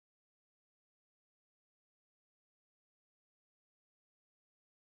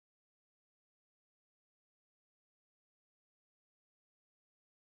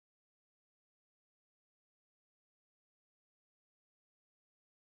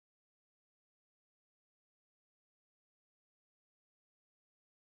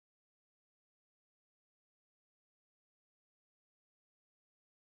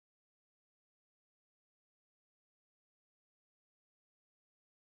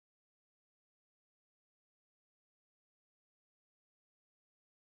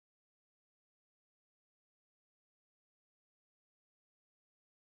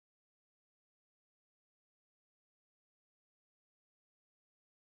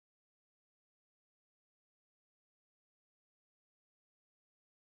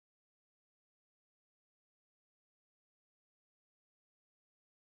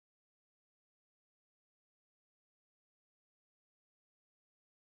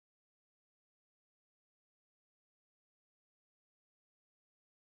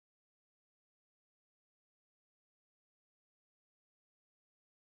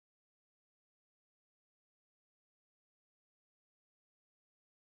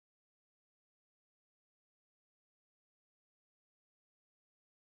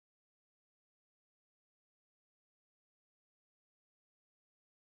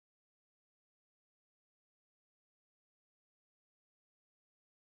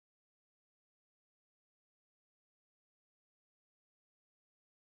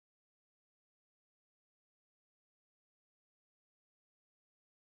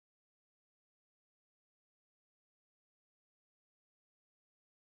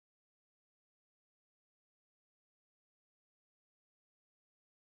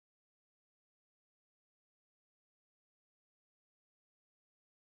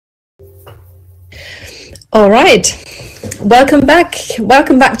All right, welcome back.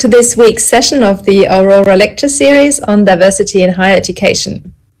 Welcome back to this week's session of the AURORA lecture series on diversity in higher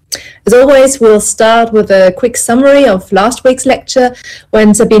education. As always, we'll start with a quick summary of last week's lecture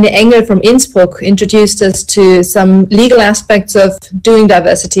when Sabine Engel from Innsbruck introduced us to some legal aspects of doing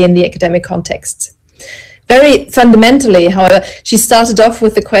diversity in the academic context. Very fundamentally, however, she started off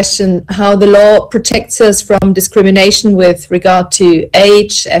with the question how the law protects us from discrimination with regard to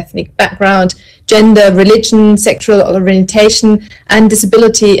age, ethnic background, gender, religion, sexual orientation, and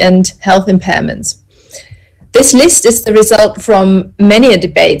disability and health impairments. This list is the result from many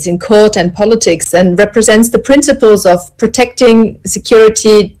debates in court and politics and represents the principles of protecting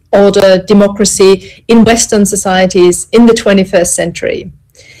security, order, democracy in Western societies in the 21st century.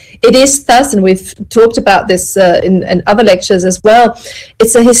 It is thus, and we've talked about this in other lectures as well,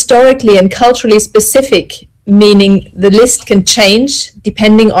 it's a historically and culturally specific, meaning the list can change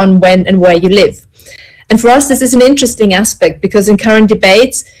depending on when and where you live. And for us, this is an interesting aspect because in current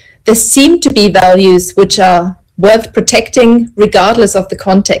debates, there seem to be values which are worth protecting regardless of the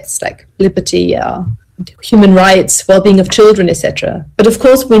context, like liberty, human rights, well-being of children, etc. But of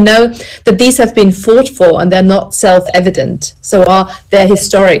course, we know that these have been fought for and they're not self-evident, so they're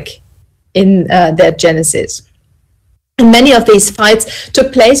historic in their genesis. And many of these fights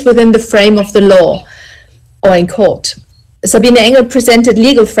took place within the frame of the law or in court. Sabine Engel presented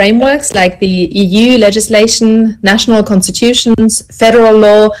legal frameworks like the EU legislation, national constitutions, federal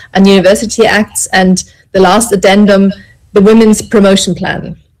law and university acts, and the last addendum, the Women's Promotion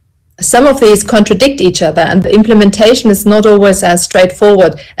Plan. Some of these contradict each other and the implementation is not always as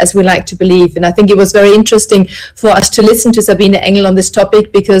straightforward as we like to believe. And I think it was very interesting for us to listen to Sabine Engel on this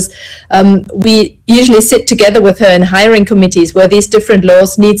topic because we usually sit together with her in hiring committees where these different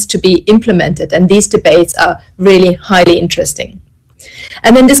laws needs to be implemented, and these debates are really highly interesting.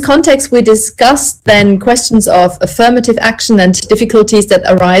 And in this context, we discussed then questions of affirmative action and difficulties that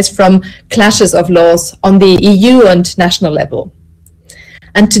arise from clashes of laws on the EU and national level.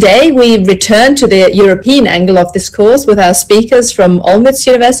 And today we return to the European angle of this course with our speakers from Olomouc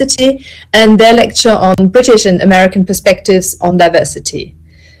University and their lecture on British and American perspectives on diversity.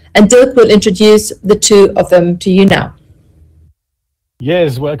 And Dirk will introduce the two of them to you now.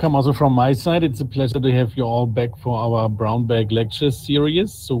 Yes, welcome also from my side. It's a pleasure to have you all back for our Brown Bag lecture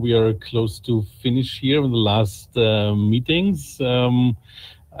series. So we are close to finish here in the last meetings.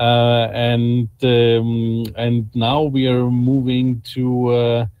 And now we are moving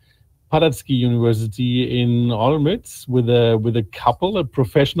to Palacký University in Olomouc with a couple, a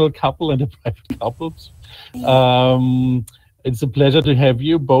professional couple and a private couple. It's a pleasure to have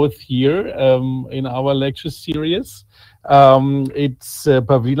you both here in our lecture series. It's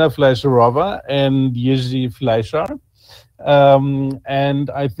Pavlína Flajšarová and Jiří Flajšar. And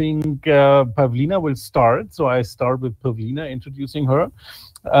I think Pavlína will start. So I start with Pavlína introducing her.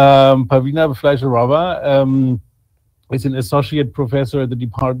 Pavlína Flajšarová is an associate professor at the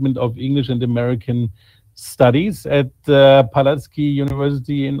Department of English and American Studies at Palacký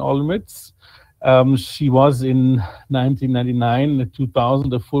University in Olomouc. She was in 1999 and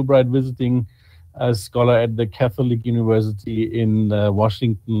 2000 a Fulbright visiting scholar at the Catholic University in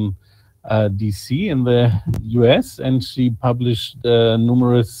Washington, DC in the US, and she published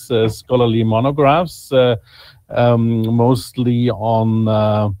numerous scholarly monographs, mostly on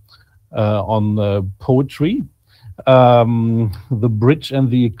poetry. The Bridge and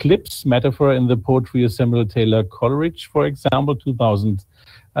the Eclipse, Metaphor in the Poetry of Samuel Taylor Coleridge, for example,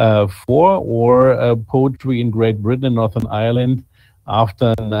 2004, or Poetry in Great Britain and Northern Ireland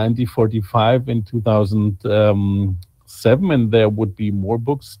after 1945 in 2007, and there would be more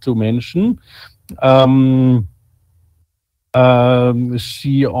books to mention.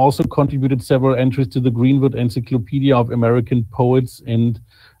 She also contributed several entries to the Greenwood Encyclopedia of American Poets and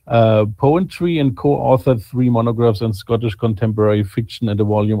Poetry, and co-authored 3 monographs on Scottish contemporary fiction and a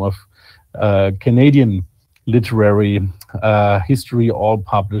volume of Canadian literary history, all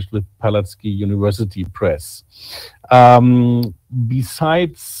published with Palacký University Press.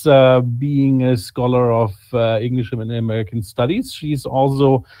 Besides being a scholar of English and American Studies, she's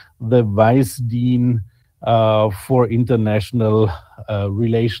also the Vice Dean for International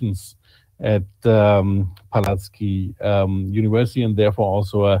Relations at Palacký University, and therefore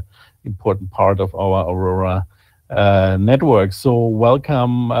also an important part of our AURORA network. So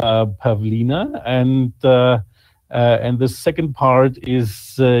welcome, Pavlína, and the second part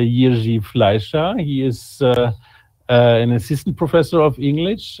is Jiří Flajšar. He is an assistant professor of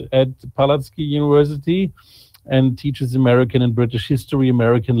English at Palacký University and teaches American and British history,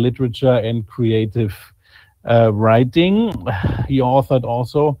 American literature, and creative writing. He authored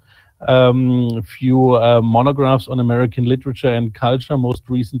also few monographs on American literature and culture, most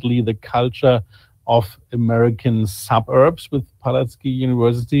recently the culture of American suburbs with Palatsky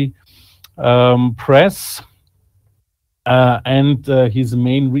University Press. And his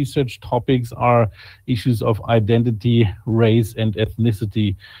main research topics are issues of identity, race, and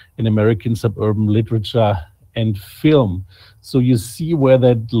ethnicity in American suburban literature and film. So you see where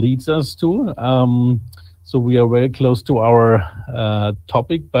that leads us to. So we are very close to our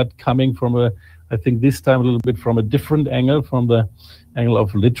topic, but coming from I think this time a little bit from a different angle, from the angle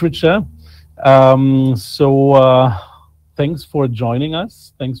of literature. Thanks for joining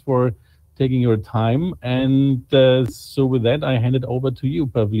us. Thanks for taking your time. And so with that, I hand it over to you,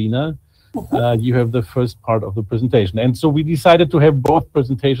 Pavlína. You have the first part of the presentation. And so we decided to have both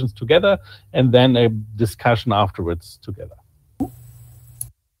presentations together and then a discussion afterwards together.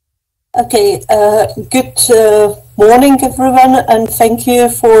 Okay, good morning, everyone, and thank you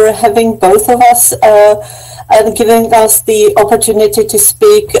for having both of us and giving us the opportunity to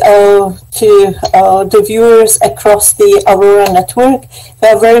speak to the viewers across the Aurora network. We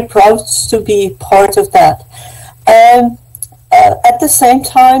are very proud to be part of that. At the same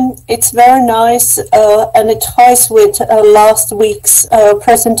time, it's very nice and it ties with last week's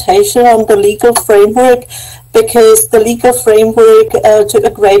presentation on the legal framework, because the legal framework to a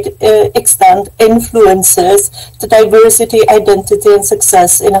great extent influences the diversity, identity and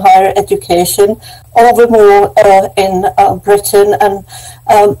success in higher education, all the more in Britain, and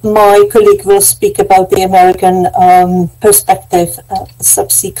my colleague will speak about the American perspective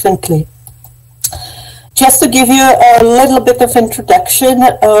subsequently. Just to give you a little bit of introduction,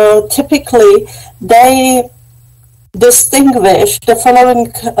 typically they distinguish the following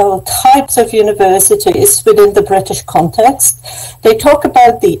types of universities within the British context. They talk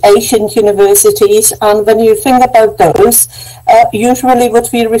about the Asian universities, and when you think about those, usually what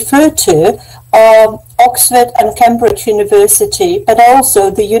we refer to are Oxford and Cambridge University, but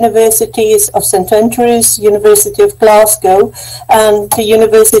also the universities of St Andrews, University of Glasgow, and the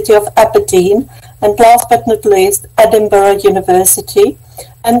University of Aberdeen, and last but not least, Edinburgh University.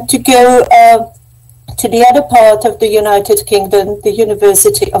 And to go to the other part of the United Kingdom, the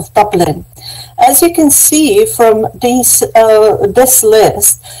University of Dublin. As you can see from this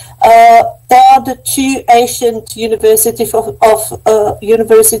list, there are the two ancient universities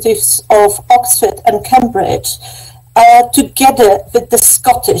of Oxford and Cambridge, together with the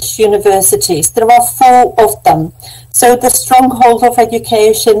Scottish universities. There are 4 of them. So the stronghold of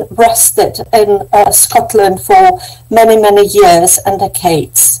education rested in Scotland for many, many years and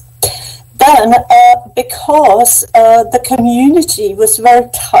decades. Then, because the community was very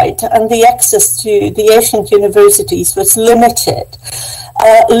tight and the access to the ancient universities was limited,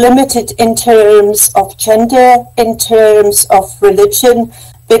 limited in terms of gender, in terms of religion,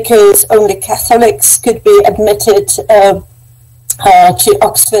 because only Catholics could be admitted to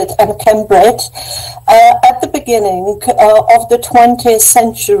Oxford and Cambridge. At the beginning of the 20th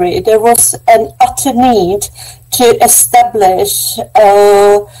century, there was an utter need to establish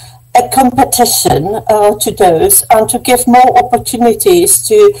a competition to those and to give more opportunities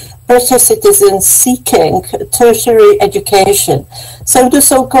to British citizens seeking tertiary education. So the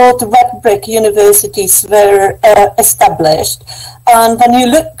so-called red brick universities were established. And when you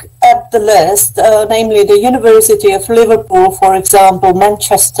look at the list, namely the University of Liverpool, for example,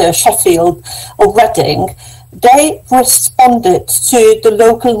 Manchester, Sheffield, or Reading, they responded to the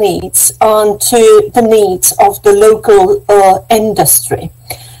local needs and to the needs of the local industry.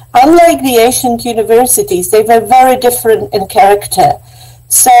 Unlike the ancient universities, they were very different in character.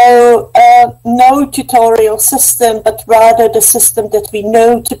 So no tutorial system, but rather the system that we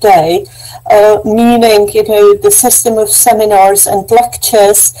know today, meaning, the system of seminars and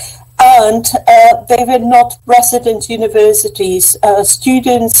lectures, and they were not resident universities.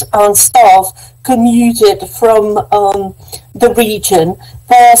 Students and staff commuted from the region,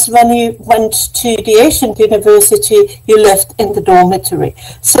 whereas when you went to the ancient university, you lived in the dormitory.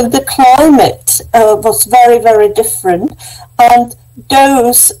 So the climate was very, very different, and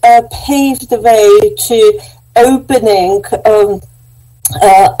those paved the way to opening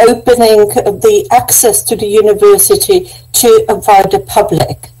the access to the university to a wider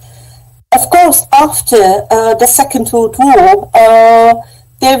public. Of course, after the Second World War,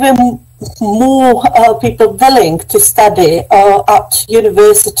 there were more people willing to study at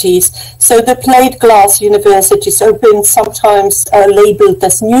universities. So the plate glass universities opened, sometimes labeled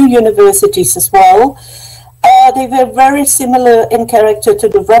as new universities as well. They were very similar in character to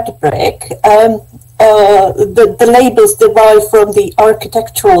the red brick. The labels derive from the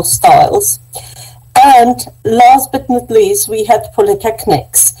architectural styles. And last but not least, we had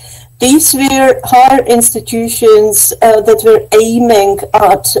polytechnics. These were higher institutions that were aiming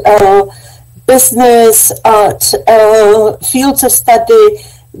at business, at fields of study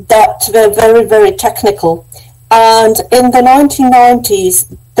that were very, very technical. And in the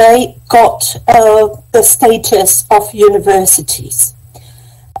 1990s, they got the status of universities.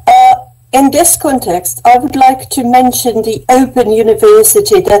 In this context, I would like to mention the Open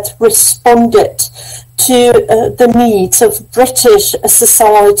University that responded to the needs of British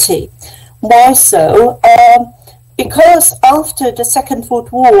society. Why so? Because after the Second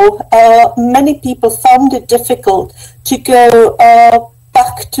World War, many people found it difficult to go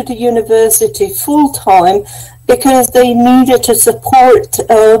back to the university full-time because they needed to support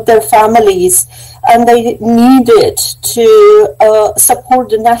their families and they needed to support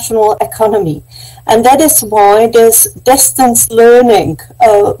the national economy. And that is why this distance learning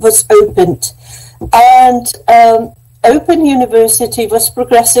was opened. And Open University was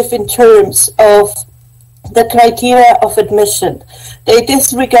progressive in terms of the criteria of admission. They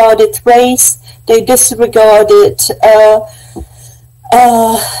disregarded race, they disregarded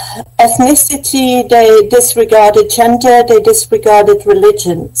ethnicity, they disregarded gender, they disregarded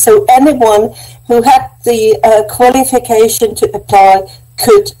religion. So anyone who had the qualification to apply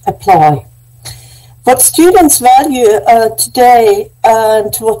could apply. What students value today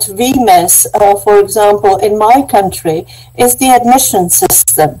and what we miss, for example, in my country, is the admission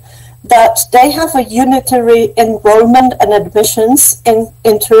system. That they have a unitary enrollment and admissions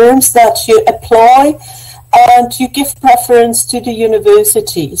in terms that you apply and you give preference to the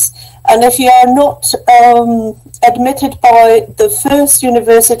universities. And if you are not admitted by the first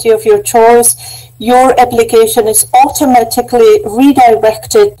university of your choice, your application is automatically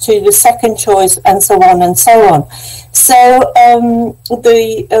redirected to the second choice, and so on and so on. So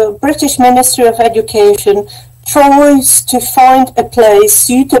the British Ministry of Education tries to find a place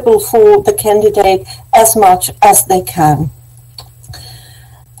suitable for the candidate as much as they can.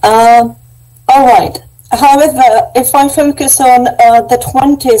 All right. However, if I focus on the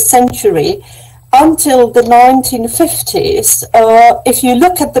 20th century, until the 1950s, if you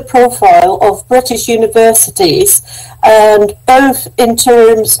look at the profile of British universities, and both in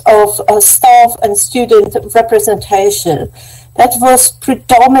terms of staff and student representation, that was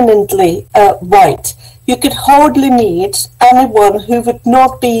predominantly white. You could hardly meet anyone who would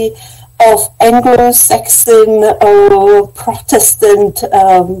not be of Anglo-Saxon or Protestant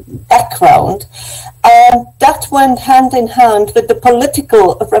background. And that went hand in hand with the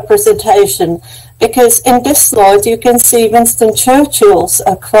political representation, because in this slide you can see Winston Churchill's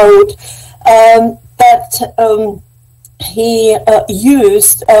quote that he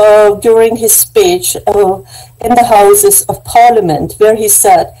used during his speech in the Houses of Parliament, where he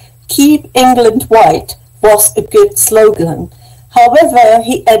said, "Keep England white" was a good slogan. However,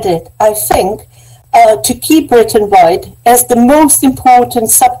 he added, "I think to keep Britain white is the most important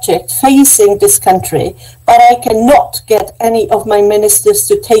subject facing this country, but I cannot get any of my ministers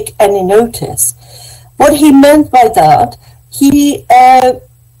to take any notice." What he meant by that,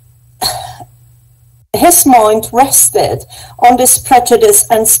 his mind rested on this prejudice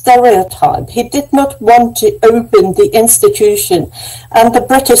and stereotype. He did not want to open the institution and the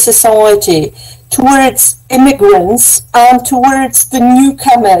British society towards immigrants and towards the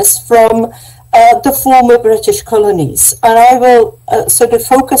newcomers from the former British colonies. And I will sort of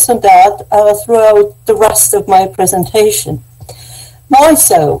focus on that throughout the rest of my presentation. Why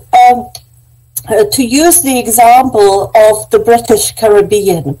so? To use the example of the British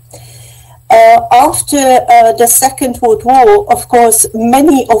Caribbean, after the Second World War, of course,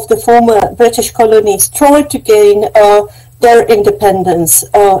 many of the former British colonies tried to gain their independence,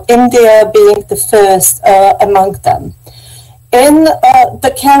 India being the first among them. In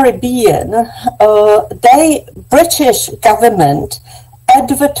the Caribbean, British government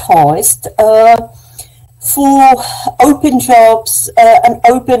advertised for open jobs and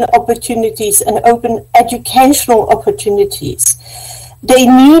open opportunities and open educational opportunities. They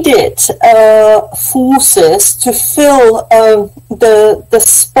needed forces to fill the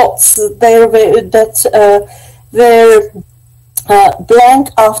spots there that were blank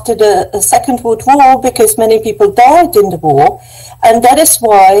after the Second World War, because many people died in the war, and that is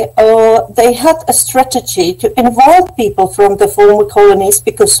why they had a strategy to invite people from the former colonies,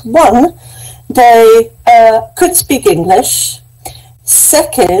 because one, they could speak English,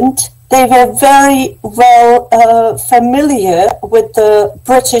 second, they were very well familiar with the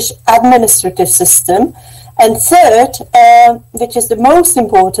British administrative system, and third, which is the most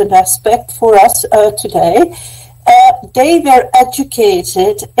important aspect for us today, they were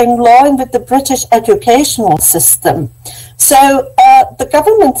educated in line with the British educational system. So the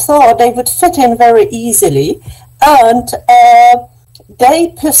government thought they would fit in very easily, and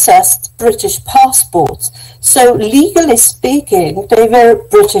they possessed British passports. So legally speaking, they were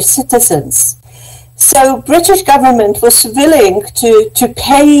British citizens. So British government was willing to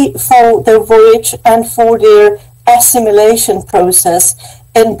pay for their voyage and for their assimilation process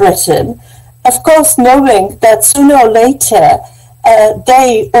in Britain, of course knowing that sooner or later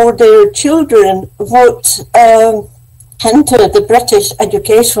they or their children would enter the British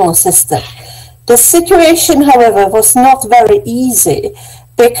educational system. The situation, however, was not very easy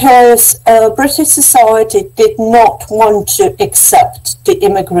because British society did not want to accept the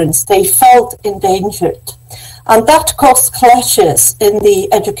immigrants. They felt endangered. And that caused clashes in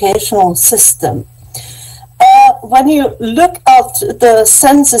the educational system. When you look at the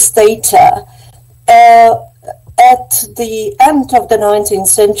census data, at the end of the 19th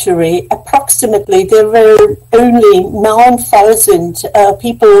century, approximately there were only 9,000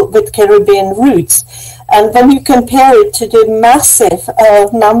 people with Caribbean roots. And when you compare it to the massive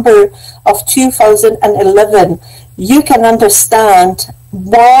number of 2011, you can understand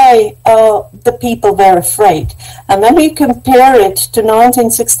why the people were afraid. And when you compare it to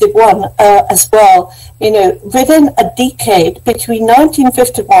 1961 as well, you know, within a decade between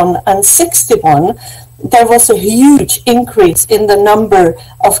 1951 and 61, there was a huge increase in the number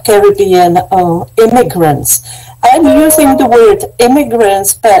of Caribbean immigrants. I'm using the word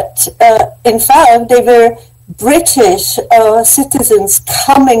immigrants, but in fact, they were British citizens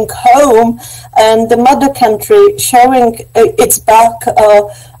coming home and the mother country showing its back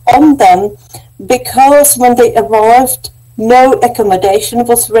on them, because when they arrived, no accommodation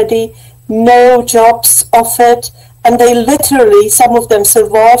was ready, no jobs offered, and they literally, some of them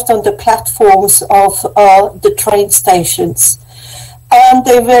survived on the platforms of the train stations. And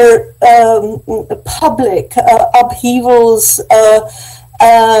they were public upheavals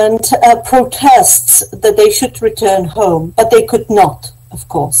and protests that they should return home, but they could not, of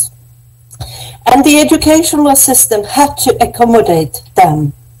course. And the educational system had to accommodate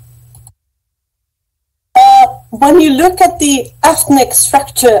them. When you look at the ethnic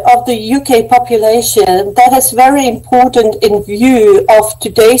structure of the UK population, that is very important in view of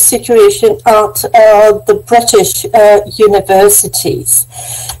today's situation at the British universities.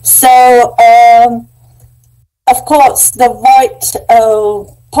 So, of course, the white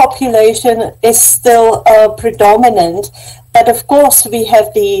population is still predominant, but of course we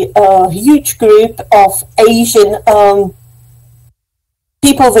have the huge group of Asian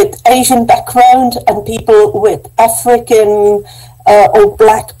people with Asian background and people with African or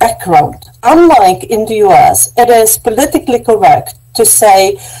black background. Unlike in the US, it is politically correct to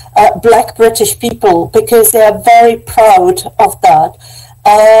say black British people because they are very proud of that,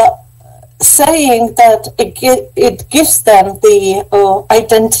 saying that it gives them the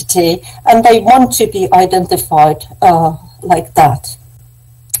identity and they want to be identified like that.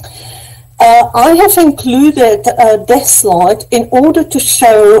 I have included this slide in order to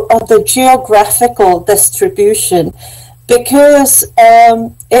show the geographical distribution, because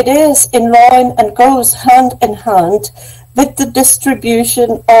it is in line and goes hand in hand with the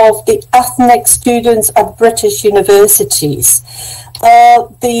distribution of the ethnic students at British universities.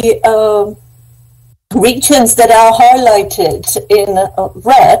 The regions that are highlighted in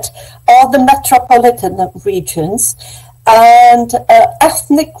red are the metropolitan regions. And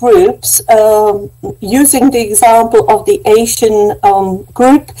ethnic groups, using the example of the Asian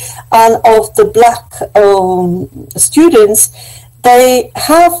group and of the black students, they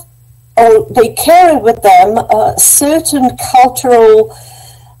have or they carry with them certain cultural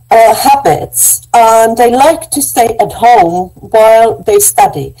habits, and they like to stay at home while they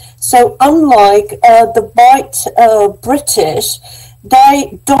study. So unlike the white British,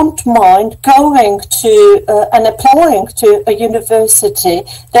 they don't mind going to and applying to a university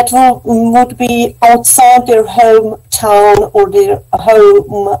that would be outside their hometown or their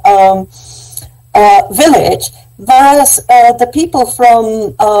home village, whereas the people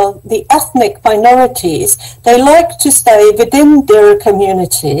from the ethnic minorities, they like to stay within their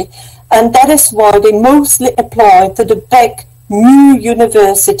community, and that is why they mostly apply to the big new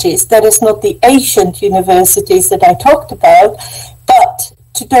universities. That is not the ancient universities that I talked about, but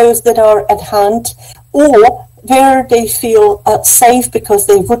to those that are at hand, or where they feel safe because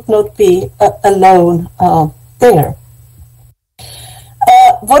they would not be alone there.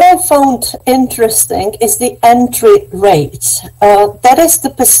 What I found interesting is the entry rate. That is the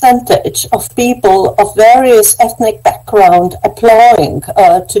percentage of people of various ethnic background applying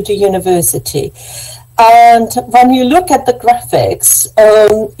to the university. And when you look at the graphics,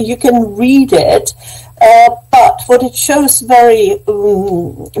 you can read it But what it shows very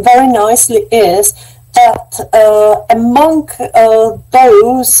nicely is that among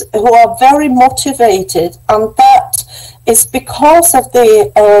those who are very motivated, and that is because of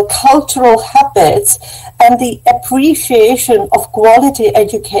the cultural habits and the appreciation of quality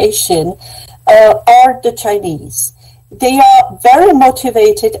education, are the Chinese. They are very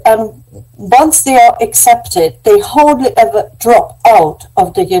motivated, and once they are accepted, they hardly ever drop out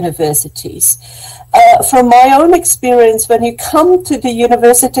of the universities. From my own experience, when you come to the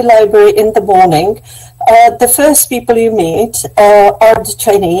university library in the morning, the first people you meet are the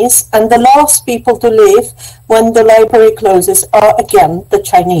Chinese, and the last people to leave when the library closes are again the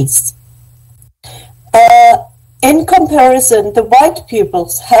Chinese. In comparison, the white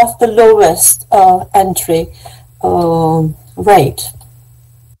pupils have the lowest entry rate.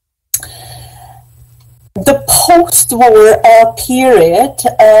 The post-war period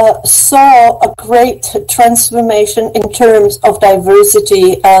saw a great transformation in terms of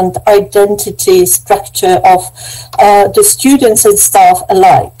diversity and identity structure of the students and staff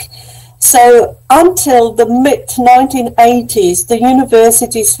alike. So until the mid-1980s, the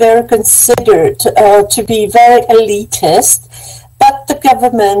universities were considered to be very elitist, but the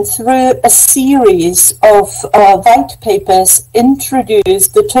government, through a series of white papers,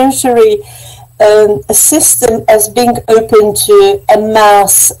 introduced the tertiary system as being open to a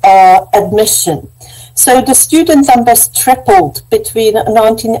mass admission. So the student numbers tripled between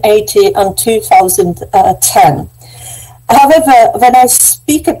 1980 and 2010. However, when I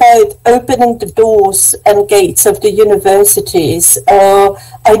speak about opening the doors and gates of the universities,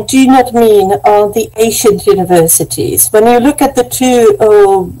 I do not mean the Asian universities. When you look at the two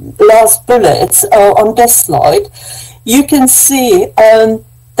last bullets on this slide, you can see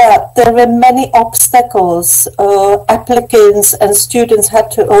that there were many obstacles applicants and students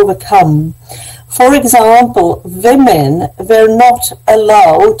had to overcome. For example, women were not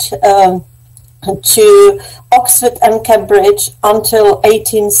allowed to Oxford and Cambridge until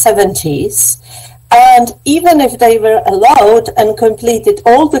 1870s, and even if they were allowed and completed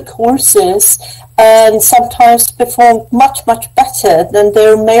all the courses and sometimes performed much better than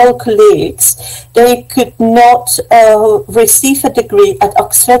their male colleagues, they could not receive a degree at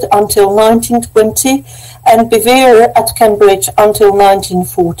Oxford until 1920 and Bevere at Cambridge until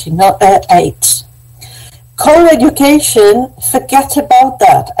 1948. Co-education, forget about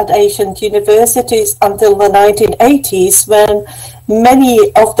that at Asian universities until the 1980s, when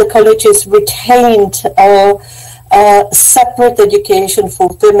many of the colleges retained separate education for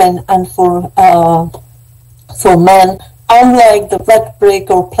women and for men, unlike the red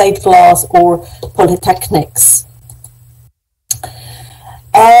brick or plate glass or polytechnics.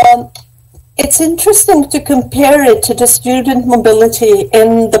 It's interesting to compare it to the student mobility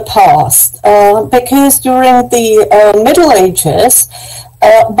in the past, because during the Middle Ages,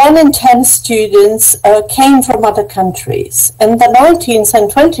 1 in 10 students came from other countries. In the 19th and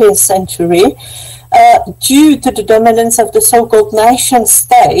 20th century, due to the dominance of the so-called nation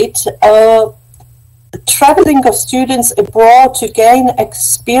state, traveling of students abroad to gain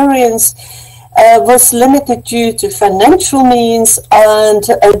experience was limited due to financial means and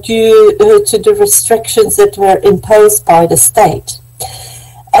due to the restrictions that were imposed by the state.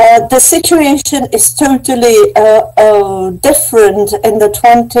 The situation is totally different in the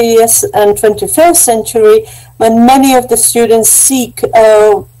 20th and 21st century, when many of the students seek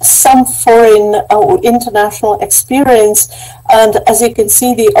some foreign or international experience. And as you can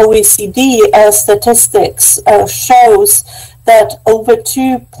see, the OECD statistics shows that over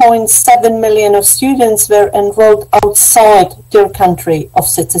 2.7 million of students were enrolled outside their country of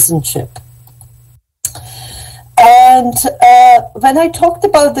citizenship. And when I talked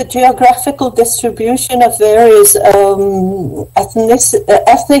about the geographical distribution of various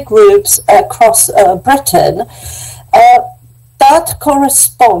ethnic groups across Britain, that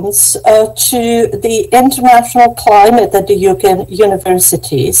corresponds to the international climate at the UK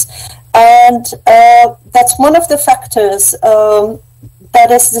universities. And that's one of the factors that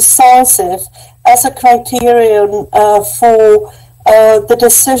is decisive as a criterion for the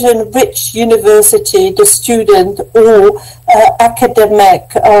decision which university the student or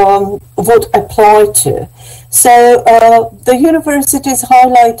academic would apply to. So the universities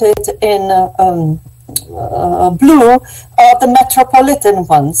highlighted in blue are the metropolitan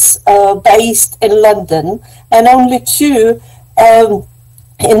ones based in London, and only 2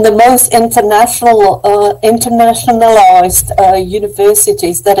 in the most internationalized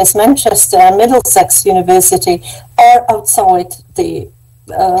universities, that is Manchester and Middlesex University, are outside the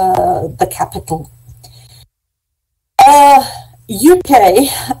capital. UK,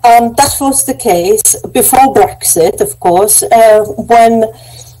 that was the case before Brexit, of course, when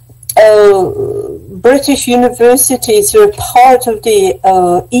British universities were part of the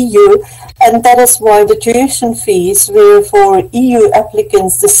EU, and that is why the tuition fees were for EU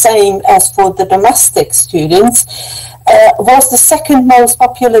applicants the same as for the domestic students, was the second most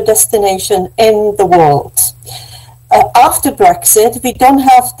popular destination in the world. After Brexit, we don't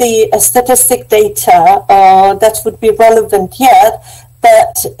have the statistic data that would be relevant yet,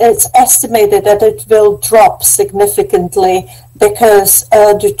 but it's estimated that it will drop significantly because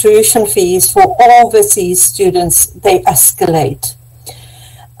the tuition fees for overseas students, they escalate.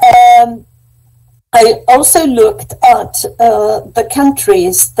 I also looked at the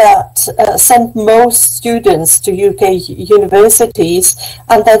countries that send most students to UK universities,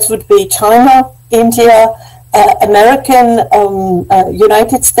 and that would be China, India, American,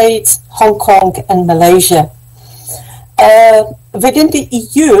 United States, Hong Kong, and Malaysia. Within the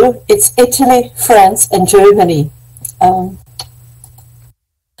EU, it's Italy, France, and Germany.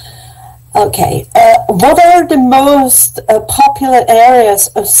 What are the most popular areas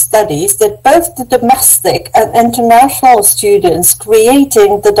of studies that both the domestic and international students,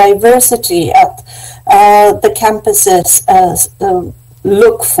 creating the diversity at the campuses,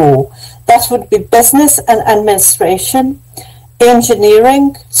 look for? That would be business and administration,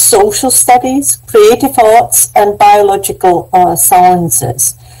 engineering, social studies, creative arts, and biological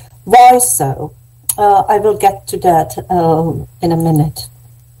sciences. Why so? I will get to that in a minute.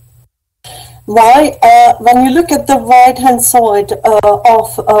 Why? When you look at the right-hand side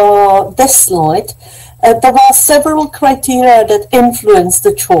of this slide, there are several criteria that influence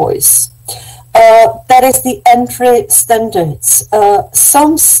the choice. That is the entry standards.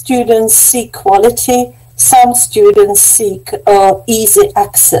 Some students seek quality, some students seek easy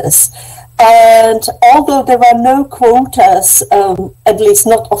access. And although there are no quotas, at least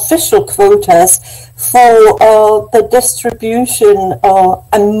not official quotas, for the distribution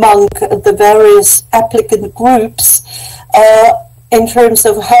among the various applicant groups, in terms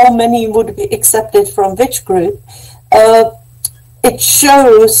of how many would be accepted from which group, it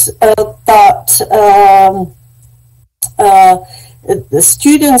shows that the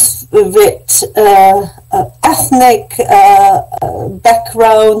students with ethnic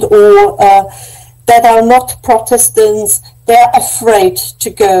background or that are not Protestants, they're afraid to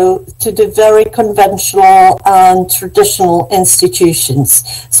go to the very conventional and traditional institutions.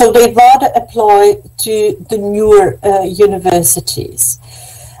 So they'd rather apply to the newer universities.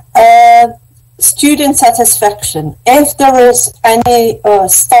 Student satisfaction, if there is any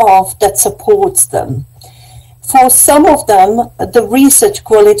staff that supports them. For some of them, the research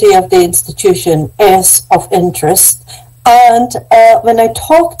quality of the institution is of interest. And when I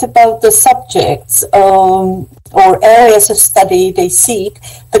talked about the subjects or areas of study they seek,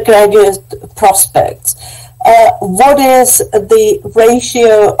 the graduate prospects, what is the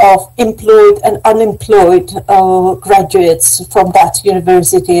ratio of employed and unemployed graduates from that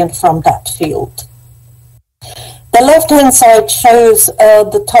university and from that field? The left-hand side shows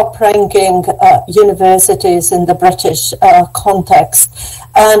the top-ranking universities in the British context,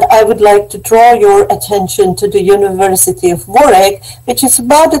 and I would like to draw your attention to the University of Warwick, which is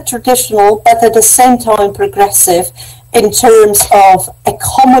rather traditional, but at the same time progressive in terms of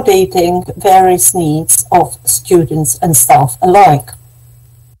accommodating various needs of students and staff alike.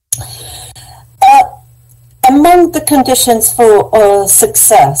 Among the conditions for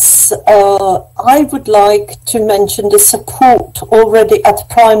success, I would like to mention the support already at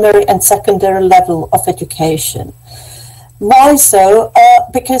primary and secondary level of education. Why so?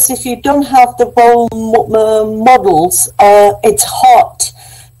 Because if you don't have the role models, it's hard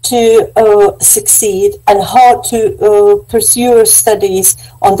to succeed and hard to pursue your studies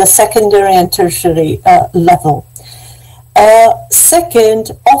on the secondary and tertiary level.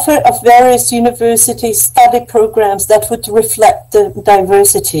 Second, offer of various university study programs that would reflect the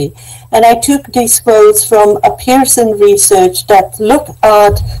diversity. And I took these quotes from a Pearson research that looked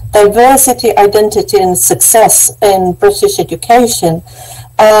at diversity, identity, and success in British education.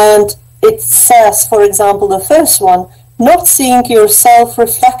 And it says, for example, the first one, not seeing yourself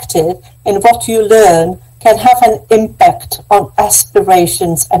reflected in what you learn can have an impact on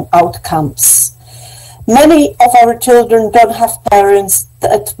aspirations and outcomes. Many of our children don't have parents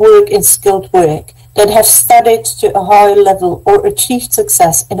that work in skilled work, that have studied to a high level or achieved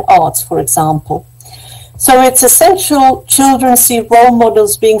success in arts, for example. So it's essential children see role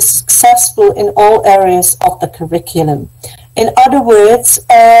models being successful in all areas of the curriculum. In other words,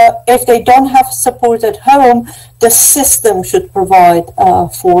 if they don't have support at home, the system should provide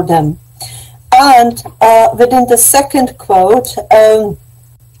for them. And within the second quote,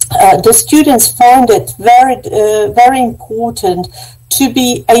 the students find it very important to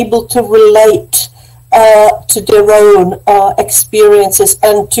be able to relate to their own experiences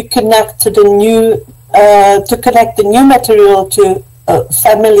and to connect to the new material to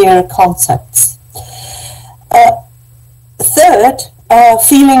familiar concepts. Third,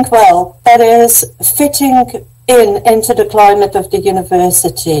 feeling well, that is fitting into the climate of the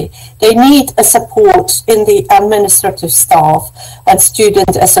university. They need a support in the administrative staff and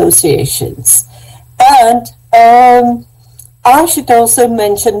student associations. And I should also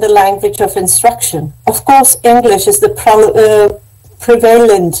mention the language of instruction. Of course, English is the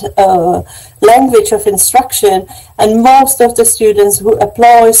prevalent language of instruction, and most of the students who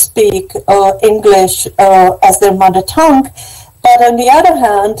apply speak English as their mother tongue. But on the other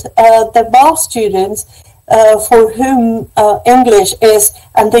hand, there are students for whom English is,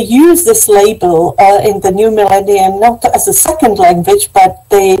 and they use this label in the new millennium not as a second language, but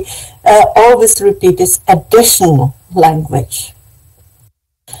they always repeat this additional language.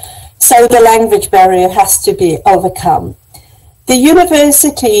 So the language barrier has to be overcome. The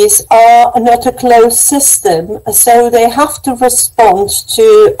universities are not a closed system, so they have to respond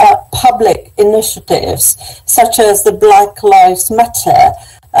to public initiatives, such as the Black Lives Matter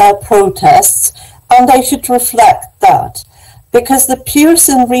protests, and they should reflect that. Because the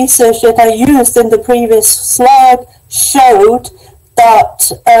Pearson research that I used in the previous slide showed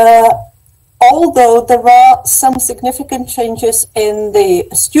that although there are some significant changes in the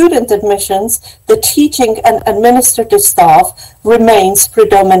student admissions, the teaching and administrative staff remains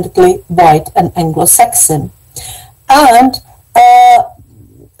predominantly white and Anglo-Saxon. And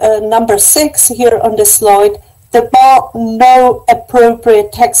number 6 here on the slide, there are no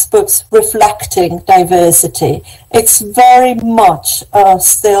appropriate textbooks reflecting diversity. It's very much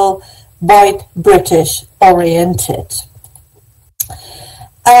still white British oriented.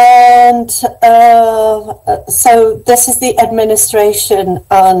 And so this is the administration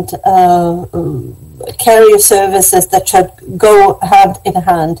and career services that should go hand in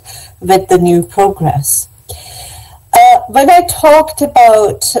hand with the new progress. When I talked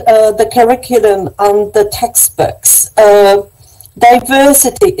about the curriculum and the textbooks,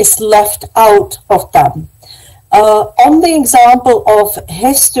 diversity is left out of them. On the example of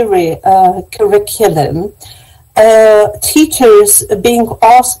history curriculum, teachers being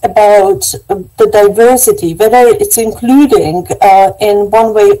asked about the diversity, whether it's including in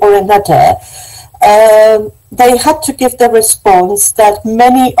one way or another, they had to give the response that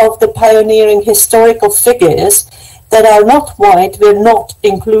many of the pioneering historical figures that are not white were not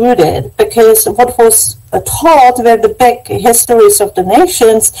included, because what was taught were the big histories of the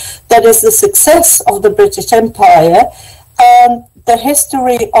nations, that is the success of the British Empire, and the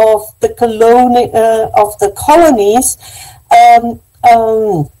history of the colonies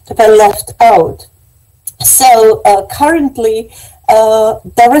were left out. So currently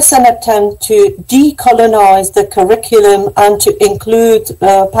there is an attempt to decolonize the curriculum and to include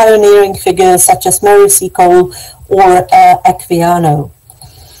pioneering figures such as Mary Seacole or Equiano.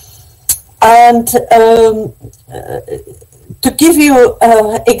 And to give you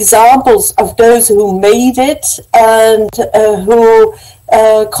examples of those who made it and who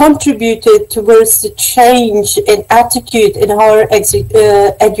contributed towards the change in attitude in higher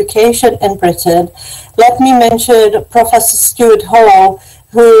education in Britain, let me mention Professor Stuart Hall,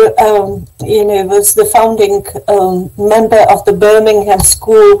 who was the founding member of the Birmingham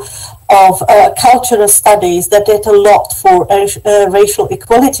School of Cultural Studies that did a lot for racial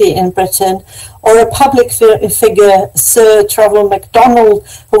equality in Britain, or a public figure, Sir Trevor MacDonald,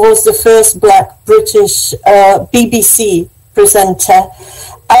 who was the first Black British BBC presenter,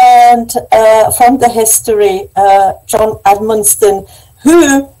 and from the history, John Edmonston,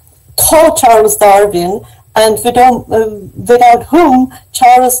 who taught Charles Darwin, and without whom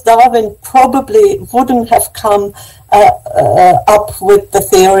Charles Darwin probably wouldn't have come up with the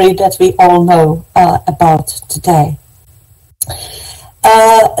theory that we all know about today.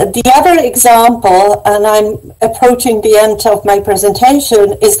 The other example, and I'm approaching the end of my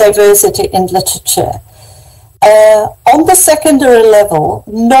presentation, is diversity in literature. On the secondary level,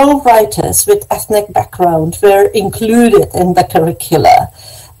 no writers with ethnic background were included in the curricula.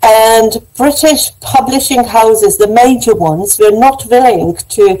 And British publishing houses, the major ones, were not willing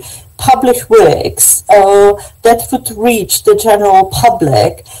to publish works that would reach the general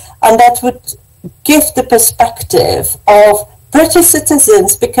public and that would give the perspective of British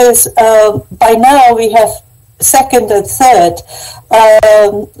citizens, because by now we have second and third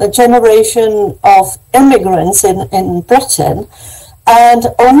generation of immigrants in Britain, And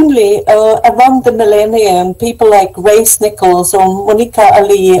only around the millennium, people like Grace Nichols or Monica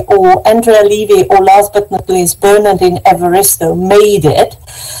Ali or Andrea Levy or last but not least Bernardine Evaristo made it.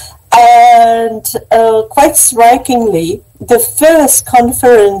 And quite strikingly, the first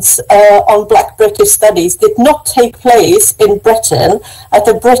conference on Black British Studies did not take place in Britain at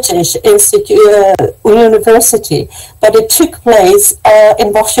a British university, but it took place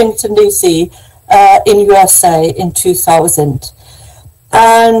in Washington, D.C., in USA in 2000.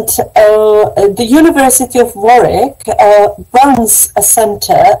 And the University of Warwick runs a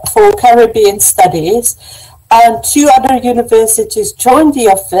center for Caribbean studies, and two other universities joined the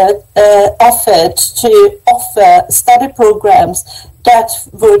effort to offer study programs that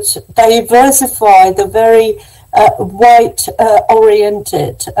would diversify the very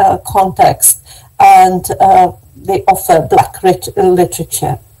white-oriented context, and they offer Black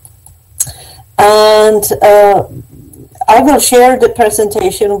literature. And I will share the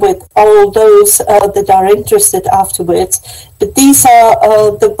presentation with all those that are interested afterwards, but these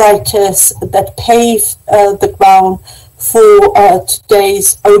are the writers that pave the ground for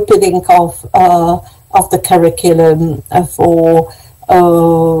today's opening of the curriculum for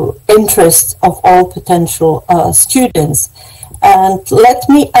interest of all potential students. And let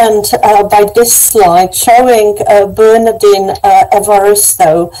me end by this slide showing Bernardine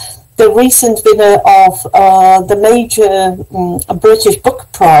Evaristo, the recent winner of the major British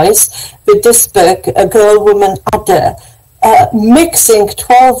Book Prize with this book, A Girl, Woman, Other, mixing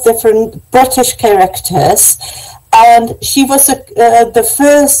 12 different British characters. And she was the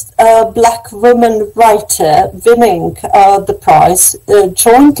first Black woman writer winning the prize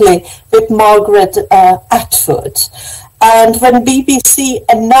jointly with Margaret Atwood. And when BBC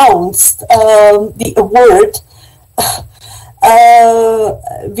announced the award,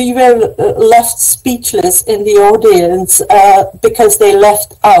 we were left speechless in the audience because they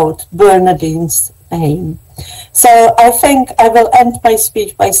left out Bernardine's name. So I think I will end my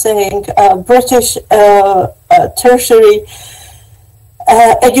speech by saying British tertiary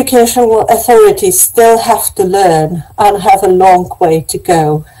educational authorities still have to learn and have a long way to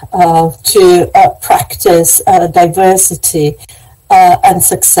go to practice diversity and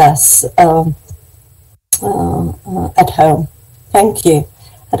success at home. Thank you.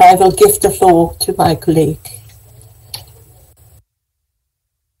 And I will give the floor to my colleague.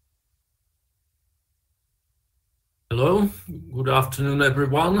 Hello, good afternoon,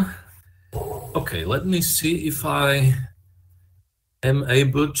 everyone. Okay, let me see if I am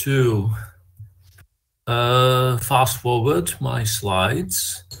able to fast forward my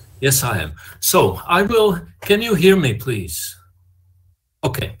slides. Yes, I am. So I will, can you hear me, please?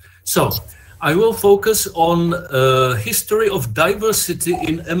 Okay, so I will focus on history of diversity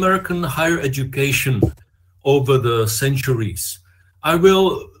in American higher education over the centuries. I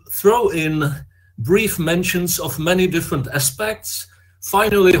will throw in brief mentions of many different aspects,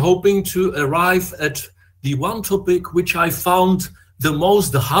 finally hoping to arrive at the one topic which I found the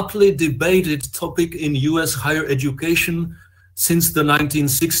most hotly debated topic in US higher education since the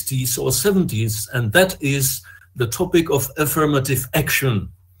 1960s or 70s, and that is the topic of affirmative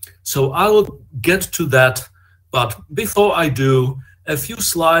action. So I will get to that, but before I do, a few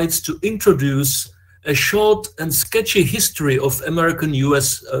slides to introduce a short and sketchy history of American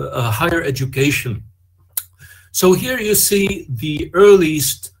US higher education. So here you see the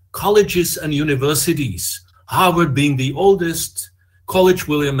earliest colleges and universities, Harvard being the oldest, College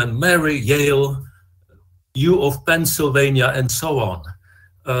William and Mary, Yale, U of Pennsylvania, and so on,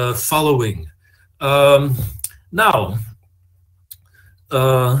 following. Now,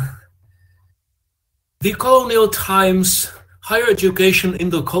 the colonial times, higher education in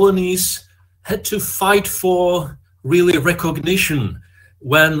the colonies had to fight for really recognition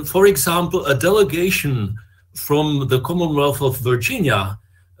when, for example, a delegation from the Commonwealth of Virginia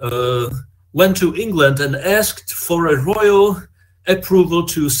went to England and asked for a royal approval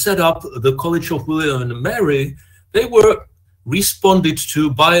to set up the College of William and Mary. They were responded to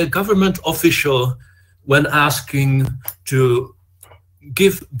by a government official when asking to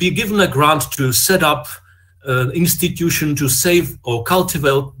be given a grant to set up an institution to save or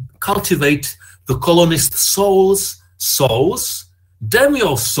cultivate the colonist souls, damn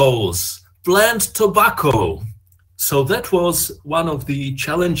your souls, plant tobacco. So that was one of the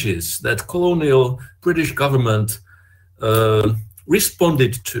challenges that colonial British government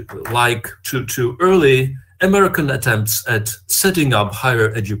responded to, to early American attempts at setting up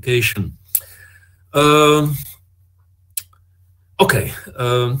higher education. Okay,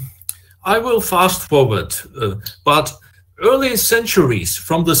 I will fast forward, but early centuries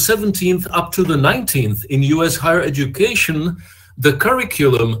from the 17th up to the 19th in US higher education the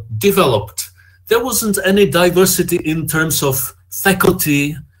curriculum developed, there wasn't any diversity in terms of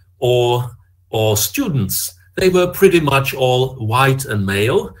faculty or students. They were pretty much all white and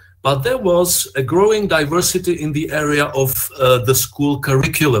male, but there was a growing diversity in the area of the school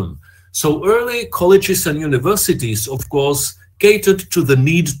curriculum. So early colleges and universities, of course, catered to the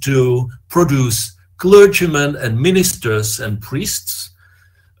need to produce clergymen and ministers and priests.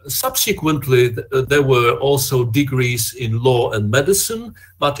 Subsequently, there were also degrees in law and medicine,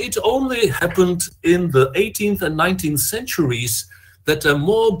 but it only happened in the 18th and 19th centuries that a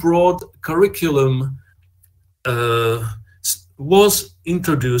more broad curriculum was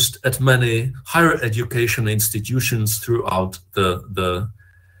introduced at many higher education institutions throughout the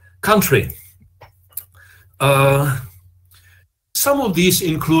country. Some of these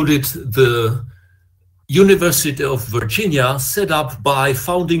included the University of Virginia, set up by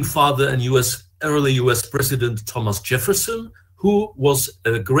founding father and early US President Thomas Jefferson, who was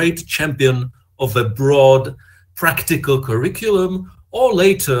a great champion of a broad practical curriculum. Or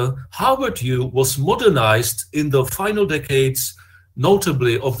later, Harvard U was modernized in the final decades,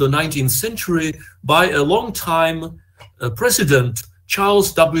 notably of the 19th century, by a long-time president,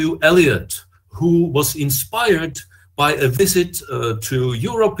 Charles W. Eliot, who was inspired by a visit to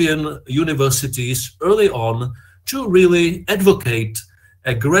European universities early on to really advocate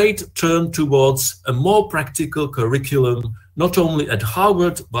a great turn towards a more practical curriculum, not only at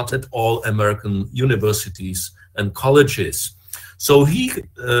Harvard, but at all American universities and colleges. So he,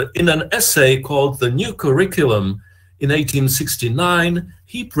 in an essay called The New Curriculum in 1869,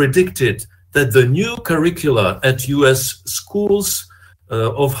 he predicted that the new curricula at US schools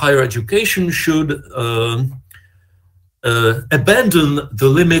of higher education should abandon the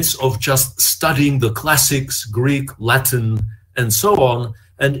limits of just studying the classics, Greek, Latin, and so on,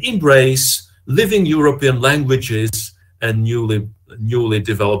 and embrace living European languages and newly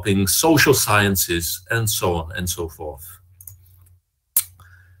developing social sciences, and so on and so forth.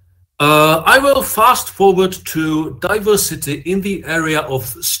 I will fast forward to diversity in the area of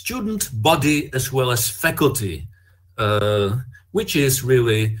student body as well as faculty, which is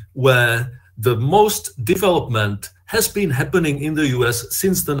really where the most development has been happening in the US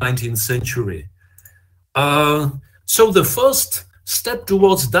since the 19th century. So the first step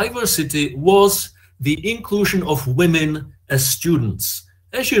towards diversity was the inclusion of women as students.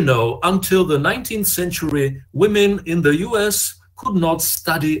 As you know, until the 19th century, women in the US could not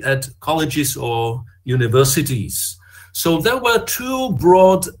study at colleges or universities. So there were two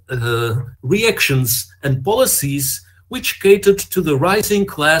broad reactions and policies which catered to the rising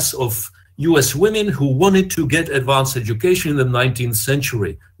class of US women who wanted to get advanced education in the 19th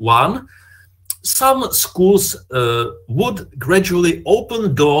century. One, some schools would gradually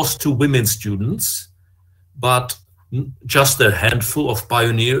open doors to women students, but just a handful of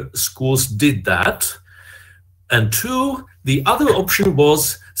pioneer schools did that. And two, the other option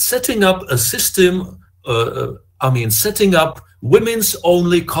was setting up a system, setting up women's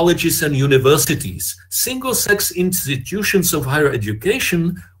only colleges and universities, single-sex institutions of higher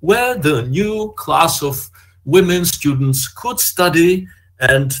education where the new class of women students could study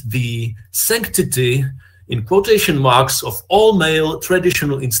and the sanctity, in quotation marks, of all male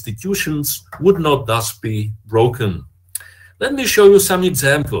traditional institutions would not thus be broken. Let me show you some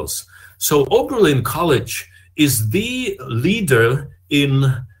examples. So Oberlin College is the leader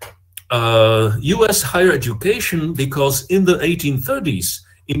in US higher education because in the 1830s,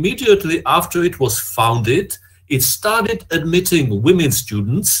 immediately after it was founded, it started admitting women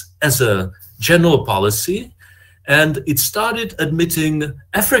students as a general policy, and it started admitting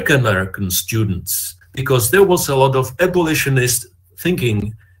African-American students because there was a lot of abolitionist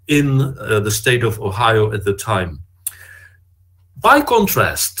thinking in the state of Ohio at the time. By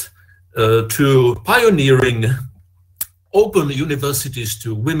contrast to pioneering open universities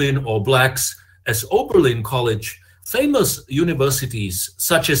to women or blacks as Oberlin College, famous universities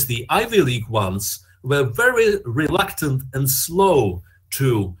such as the Ivy League ones were very reluctant and slow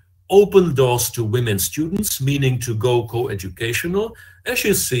to open doors to women students, meaning to go co-educational. As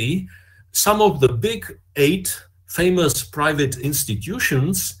you see, some of the big 8 famous private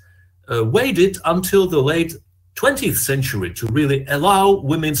institutions waited until the late 20th century to really allow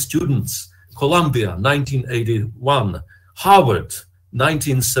women students. Columbia, 1981, Harvard,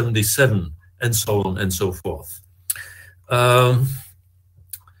 1977, and so on and so forth.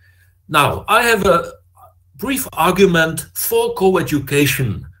 Now, I have a brief argument for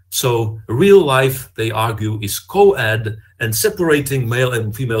co-education. So real life, they argue, is co-ed, and separating male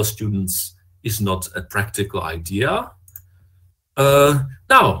and female students is not a practical idea.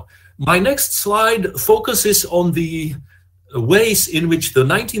 Now, my next slide focuses on the ways in which the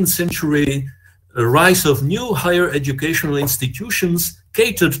 19th century rise of new higher educational institutions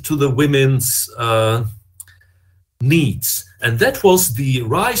catered to the women's needs. And that was the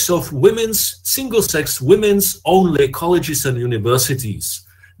rise of women's, single-sex, women's-only colleges and universities.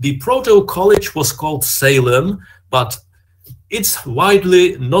 The proto-college was called Salem, but it's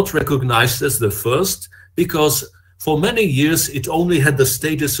widely not recognized as the first because for many years it only had the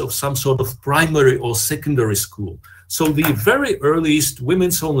status of some sort of primary or secondary school. So the very earliest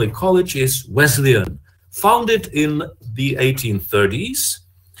women's-only college is Wesleyan, founded in the 1830s,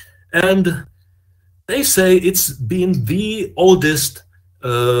 and they say it's been the oldest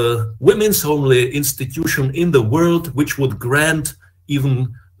women's-only institution in the world, which would grant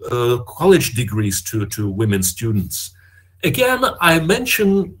even college degrees to women students. Again, I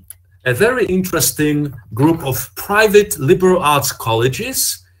mention a very interesting group of private liberal arts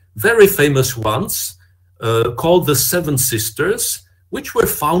colleges, very famous ones, called the Seven Sisters, which were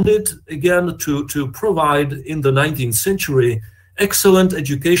founded again to provide in the 19th century excellent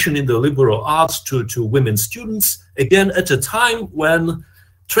education in the liberal arts to women students, again at a time when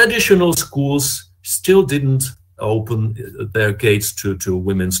traditional schools still didn't open their gates to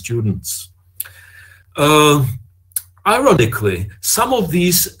women students. Ironically, some of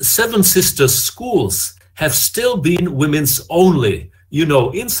these Seven Sisters schools have still been women's only, you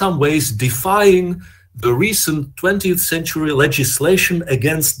know, in some ways defying the recent 20th century legislation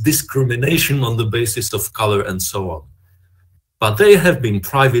against discrimination on the basis of color and so on. But they have been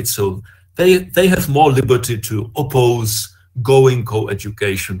private, so they have more liberty to oppose going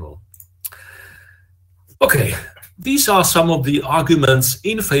co-educational. Okay, these are some of the arguments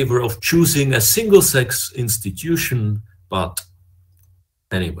in favor of choosing a single-sex institution, but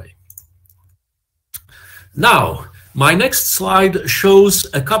anyway. Now, my next slide shows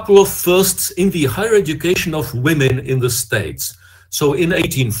a couple of firsts in the higher education of women in the States. So in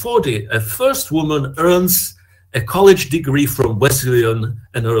 1840, a first woman earns a college degree from Wesleyan,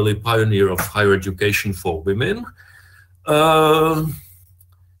 an early pioneer of higher education for women.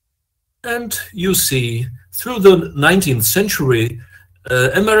 And you see, through the 19th century,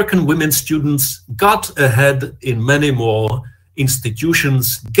 American women students got ahead in many more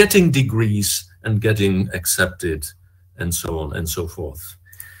institutions, getting degrees and getting accepted, and so on and so forth.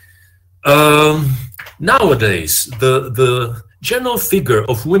 Nowadays, the general figure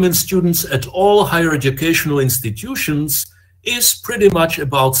of women students at all higher educational institutions is pretty much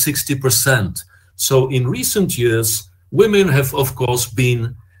about 60%. So in recent years, women have, of course,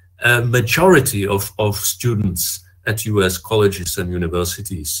 been a majority of students at US colleges and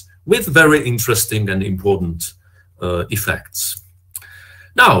universities, with very interesting and important effects.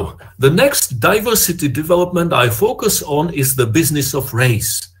 Now, the next diversity development I focus on is the business of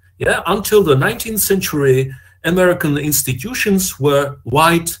race. Yeah, until the 19th century, American institutions were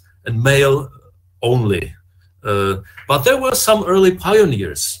white and male only. But there were some early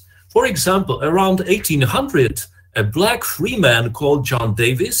pioneers. For example, around 1800, a black free man called John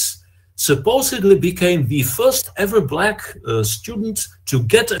Davis supposedly became the first ever black student to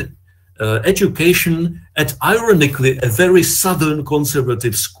get education at, ironically, a very southern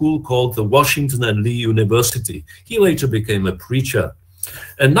conservative school called the Washington and Lee University. He later became a preacher.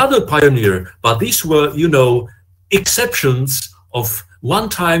 Another pioneer, but these were, you know, exceptions of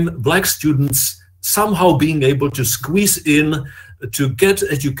one-time black students somehow being able to squeeze in to get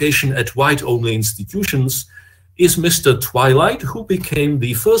education at white-only institutions, is Mr. Twilight, who became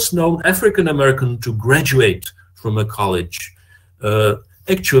the first known African-American to graduate from a college,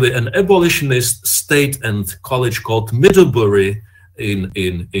 actually an abolitionist state and college called Middlebury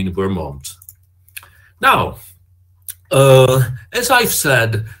in Vermont. Now, as I've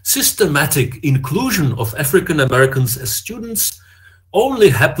said, systematic inclusion of African Americans as students only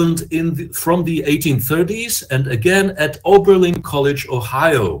happened from the 1830s and again at Oberlin College,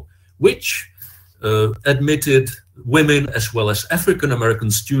 Ohio, which admitted women as well as African American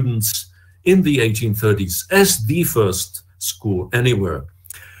students in the 1830s as the first school anywhere.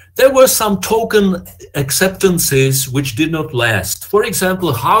 There were some token acceptances which did not last. For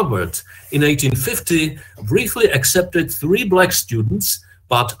example, Harvard in 1850 briefly accepted 3 black students,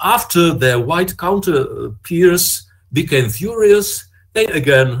 but after their white counter peers became furious, they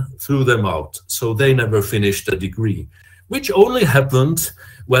again threw them out. So they never finished a degree, which only happened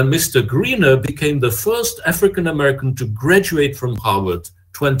when Mr. Greener became the first African-American to graduate from Harvard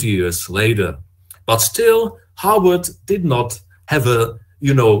 20 years later. But still, Harvard did not have a,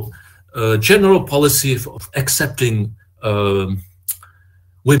 you know, general policy of accepting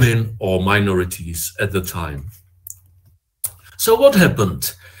women or minorities at the time. So what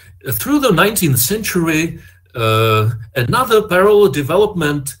happened? Through the 19th century, Another parallel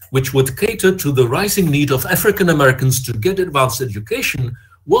development which would cater to the rising need of African Americans to get advanced education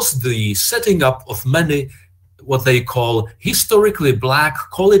was the setting up of many what they call historically black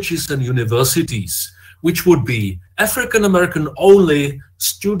colleges and universities, which would be African American only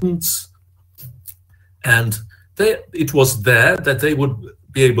students, and it was there that they would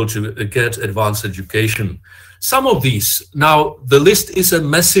be able to get advanced education. Some of these, now the list is a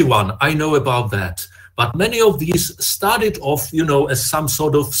messy one, I know about that, but many of these started off, you know, as some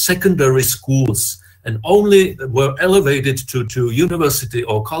sort of secondary schools and only were elevated to university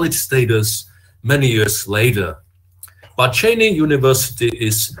or college status many years later. But Cheney University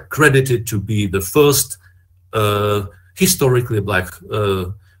is credited to be the first historically black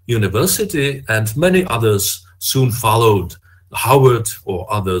university, and many others soon followed. Howard or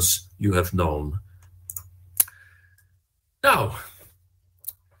others you have known. Now,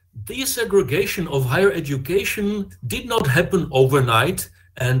 desegregation of higher education did not happen overnight,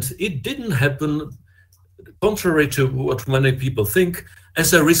 and it didn't happen, contrary to what many people think,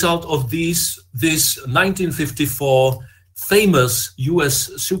 as a result of this 1954 famous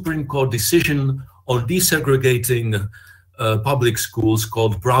US Supreme Court decision on desegregating public schools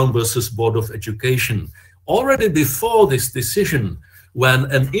called Brown versus Board of Education. Already before this decision, when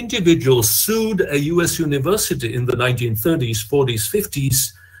an individual sued a US university in the 1930s, 40s,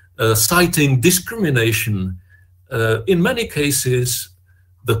 50s, citing discrimination, in many cases,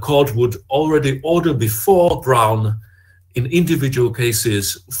 the court would already order before Brown, in individual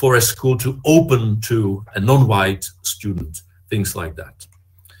cases, for a school to open to a non-white student, things like that.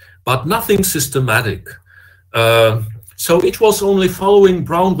 But nothing systematic. So it was only following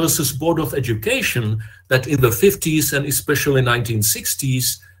Brown versus Board of Education that in the 50s and especially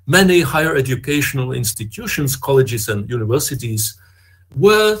 1960s, many higher educational institutions, colleges and universities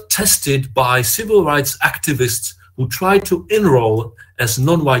were tested by civil rights activists who tried to enroll as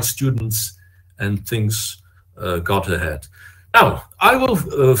non-white students, and things got ahead. Now, I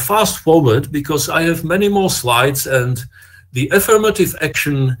will fast forward because I have many more slides, and the affirmative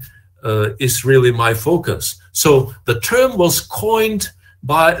action is really my focus. So the term was coined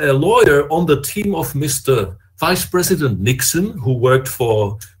by a lawyer on the team of Mr. Vice President Nixon, who worked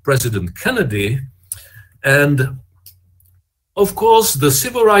for President Kennedy. And of course, the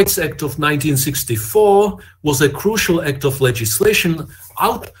Civil Rights Act of 1964 was a crucial act of legislation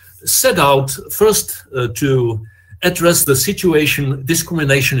set out first to address the situation,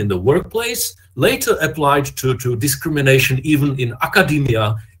 discrimination in the workplace, later applied to discrimination even in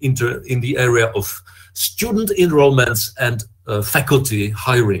academia, in the area of student enrollments and faculty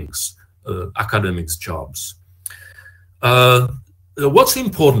hirings, academics jobs. What's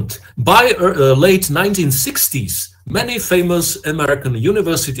important, by late 1960s, many famous American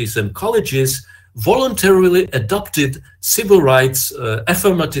universities and colleges voluntarily adopted civil rights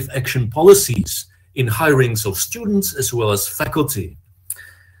affirmative action policies in hirings of students as well as faculty.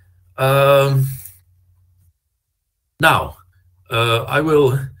 Now, I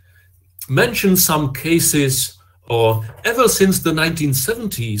will mention some cases, or ever since the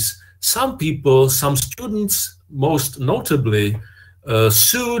 1970s, some people, some students, most notably,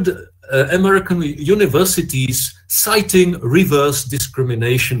 sued American universities citing reverse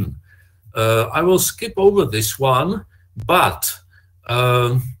discrimination. I will skip over this one, but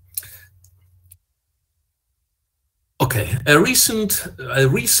okay, a recent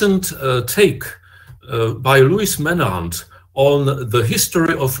take by Louis Menand on the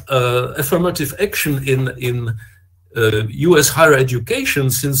history of affirmative action in US higher education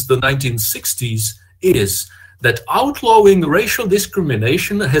since the 1960s is that outlawing racial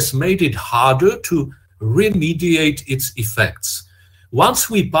discrimination has made it harder to remediate its effects. Once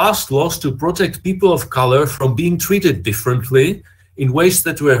we passed laws to protect people of color from being treated differently in ways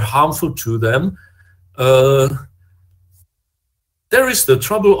that were harmful to them, there is the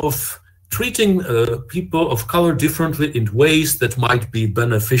trouble of treating people of color differently in ways that might be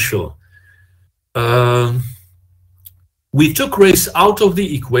beneficial. We took race out of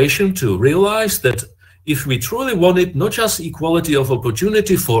the equation to realize that if we truly wanted not just equality of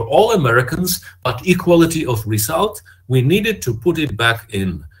opportunity for all Americans, but equality of result, we needed to put it back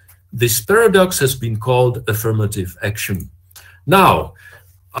in. This paradox has been called affirmative action. Now,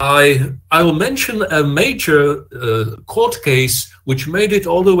 I will mention a major court case which made it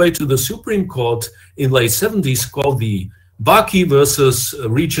all the way to the Supreme Court in late 70s, called the Bakke versus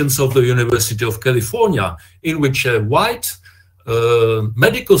Regents of the University of California, in which a white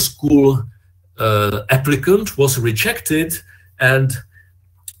medical school applicant was rejected, and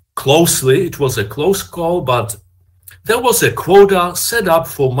it was a close call, but there was a quota set up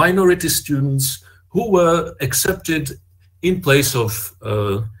for minority students who were accepted in place of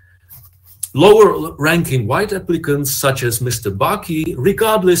lower ranking white applicants such as Mr. Baki,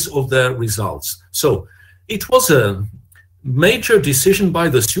 regardless of their results. So it was a major decision by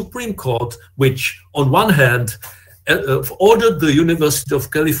the Supreme Court, which on one hand ordered the University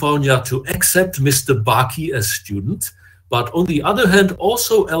of California to accept Mr. Baki as student, but on the other hand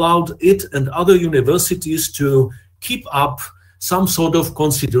also allowed it and other universities to keep up some sort of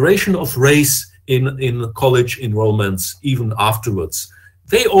consideration of race in college enrollments even afterwards.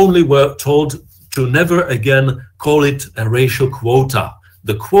 They only were told to never again call it a racial quota.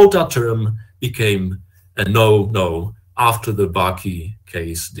 The quota term became a no-no after the Baki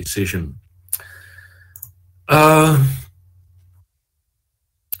case decision.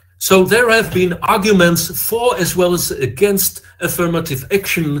 So there have been arguments for as well as against affirmative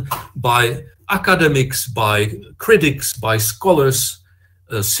action by academics, by critics, by scholars,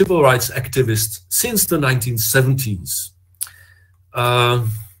 civil rights activists since the 1970s.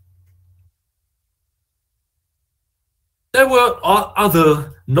 There were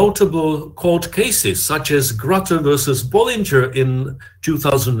other notable court cases, such as Grutter versus Bollinger in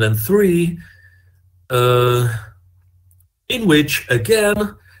 2003, in which,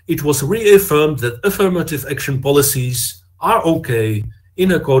 again, it was reaffirmed that affirmative action policies are okay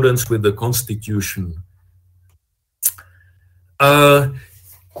in accordance with the Constitution.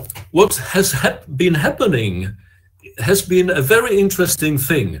 What has been happening has been a very interesting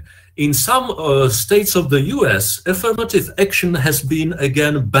thing. In some states of the US, affirmative action has been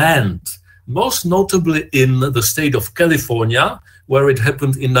again banned, most notably in the state of California, where it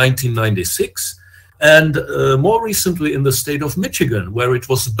happened in 1996, and more recently in the state of Michigan, where it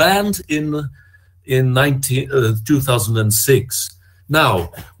was banned in 2006.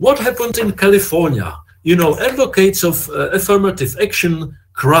 Now, what happened in California? You know, advocates of affirmative action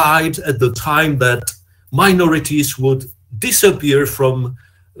cried at the time that minorities would disappear from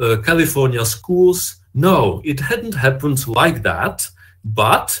California schools. No, it hadn't happened like that.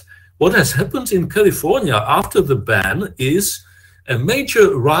 But what has happened in California after the ban is a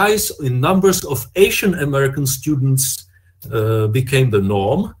major rise in numbers of Asian American students became the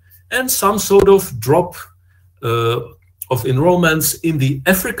norm, and some sort of drop of enrollments in the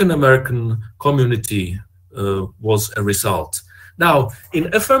African American community was a result. Now,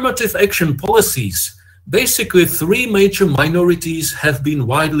 in affirmative action policies, basically three major minorities have been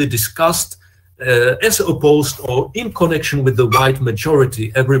widely discussed as opposed or in connection with the white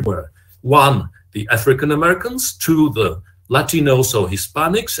majority everywhere. One, the African Americans; two, the Latinos or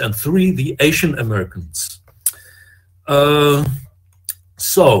Hispanics; and three, the Asian Americans.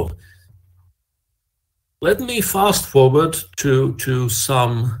 So let me fast forward to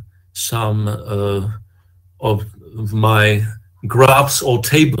some of my graphs or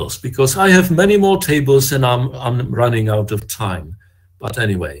tables, because I have many more tables and I'm running out of time. But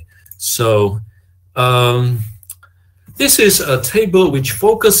anyway, so this is a table which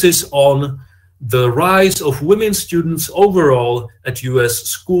focuses on the rise of women students overall at US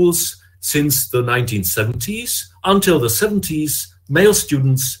schools since the 1970s. Until the 70s, male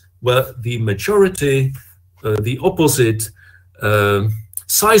students were the majority, the opposite,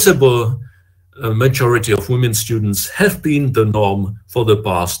 sizable majority of women students have been the norm for the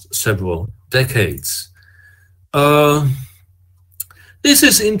past several decades. This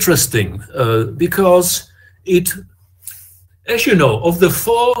is interesting because it, as you know, of the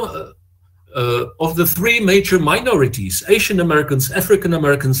three major minorities, Asian Americans, African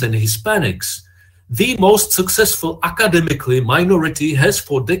Americans, and Hispanics, the most successful academically minority has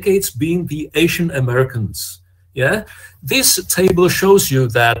for decades been the Asian Americans. Yeah, this table shows you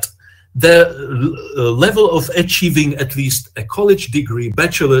that the level of achieving at least a college degree,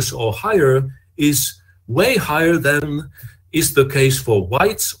 bachelor's or higher, is way higher than is the case for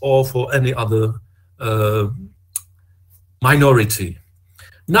whites or for any other minority.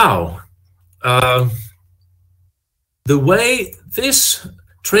 Now, the way this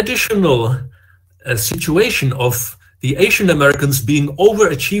traditional situation of the Asian Americans being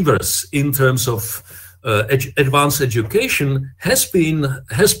overachievers in terms of advanced education has been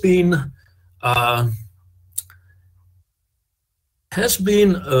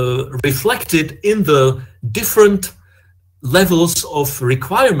reflected in the different levels of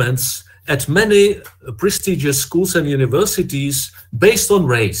requirements at many prestigious schools and universities based on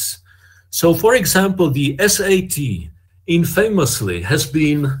race. So, for example, the SAT infamously has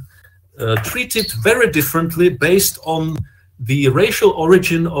been treated very differently based on the racial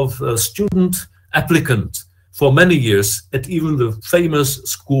origin of a student applicant for many years at even the famous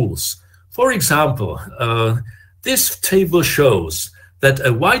schools. For example, this table shows that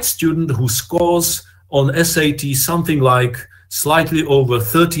a white student who scores on SAT something like slightly over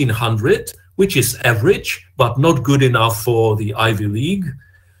 1300, which is average, but not good enough for the Ivy League,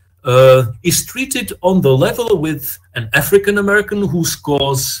 is treated on the level with an African American who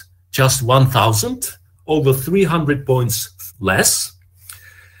scores just 1000, over 300 points less.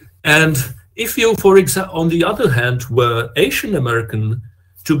 And if you, for example, on the other hand, were Asian American,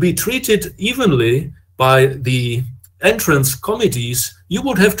 to be treated evenly by the entrance committees, you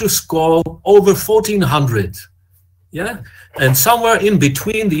would have to score over 1400. Yeah, and somewhere in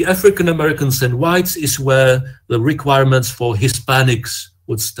between the African Americans and whites is where the requirements for Hispanics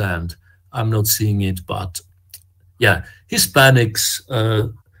would stand. I'm not seeing it, but yeah, Hispanics,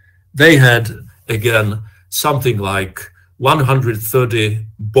 they had again something like 130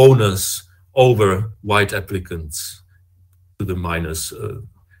 bonus over white applicants to the minus.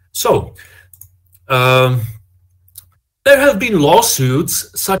 There have been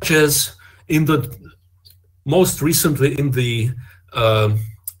lawsuits, such as in the most recently in the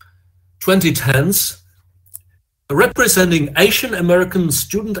 2010s, representing Asian American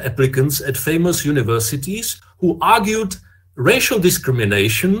student applicants at famous universities who argued racial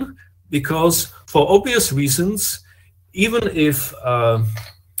discrimination because, for obvious reasons, even if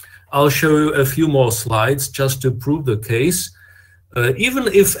I'll show you a few more slides just to prove the case, even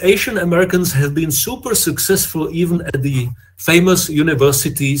if Asian Americans have been super successful even at the famous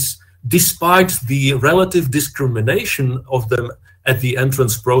universities, despite the relative discrimination of them at the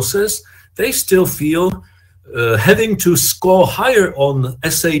entrance process, they still feel having to score higher on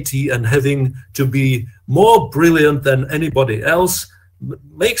SAT and having to be more brilliant than anybody else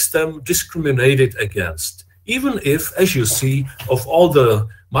makes them discriminated against. Even if, as you see, of all the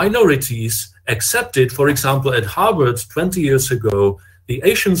minorities accepted, for example, at Harvard 20 years ago, the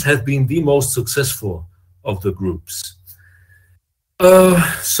Asians have been the most successful of the groups.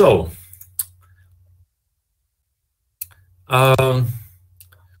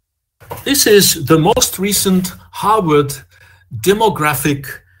 This is the most recent Harvard demographic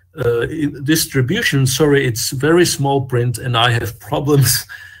distribution. Sorry, it's very small print and I have problems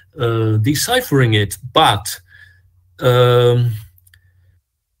deciphering it, but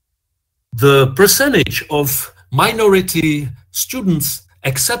the percentage of minority students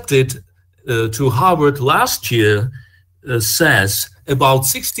accepted to Harvard last year says about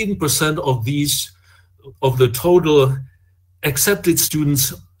 16% of the total accepted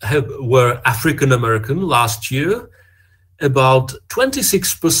students were African American last year. About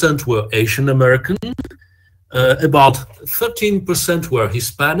 26% were Asian American. About 13% were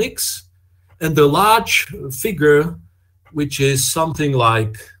Hispanics, and the large figure, which is something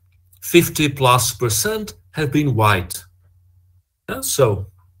like 50+%, have been white.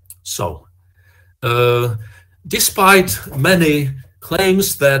 Despite many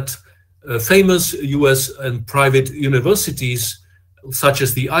claims that famous US and private universities, such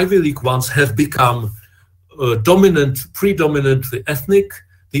as the Ivy League ones, have become predominantly ethnic,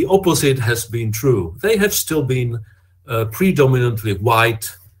 the opposite has been true. They have still been predominantly white,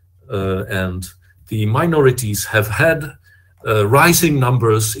 and the minorities have had rising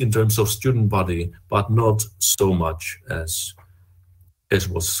numbers in terms of student body, but not so much as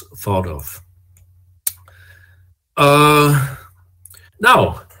was thought of.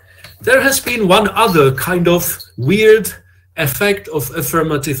 Now, there has been one other kind of weird effect of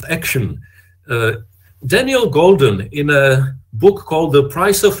affirmative action. Daniel Golden, in a book called The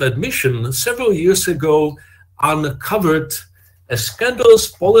Price of Admission, several years ago uncovered a scandalous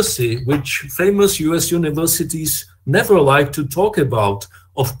policy which famous US universities never like to talk about,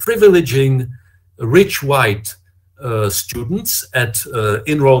 of privileging rich white students at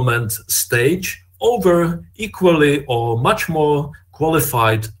enrollment stage over equally or much more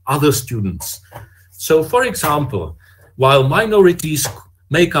qualified other students. So, for example, while minorities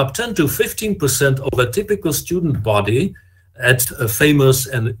make up 10 to 15% of a typical student body at famous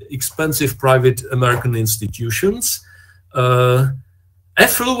and expensive private American institutions,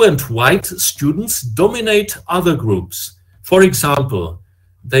 affluent white students dominate other groups. For example,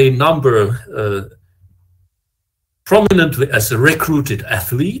 they number prominently as recruited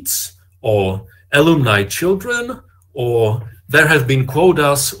athletes or alumni children, or there have been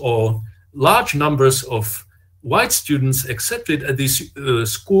quotas or large numbers of white students accepted at these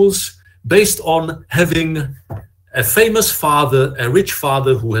schools based on having a famous father, a rich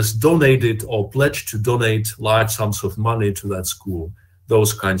father who has donated or pledged to donate large sums of money to that school,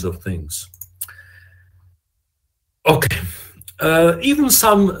 those kinds of things. Okay, even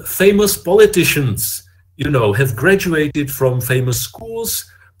some famous politicians, you know, have graduated from famous schools,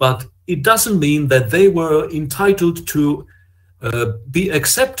 but it doesn't mean that they were entitled to be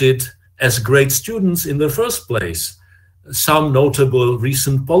accepted as great students in the first place. Some notable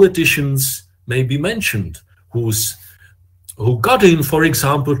recent politicians may be mentioned, who got in, for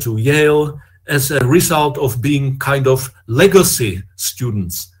example, to Yale as a result of being kind of legacy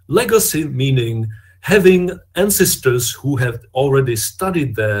students. Legacy meaning having ancestors who have already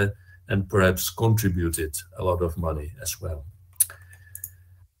studied there and perhaps contributed a lot of money as well.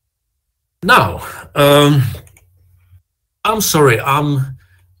 Now, I'm sorry, I'm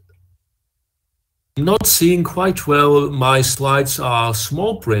not seeing quite well. My slides are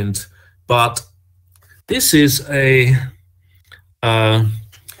small print, but this is a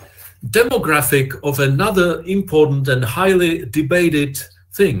demographic of another important and highly debated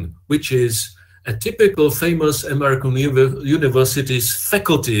thing, which is a typical famous American university's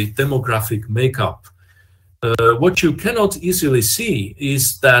faculty demographic makeup. What you cannot easily see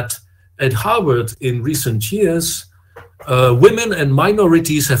is that at Harvard in recent years, women and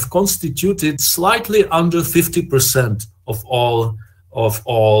minorities have constituted slightly under 50% of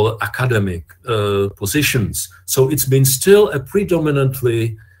all academic positions. So it's been still a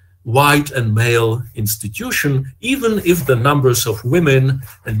predominantly white and male institution, even if the numbers of women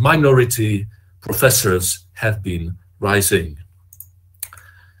and minority professors have been rising.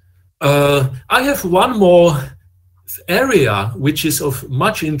 I have one more area which is of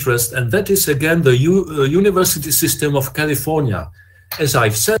much interest, and that is again the university system of California. As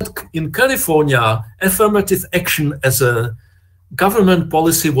I've said, in California, affirmative action as a government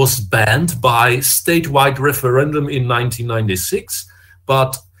policy was banned by statewide referendum in 1996,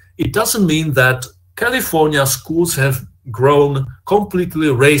 but it doesn't mean that California schools have grown completely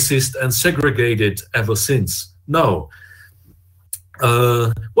racist and segregated ever since. No.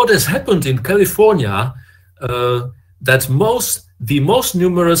 What has happened in California, that the most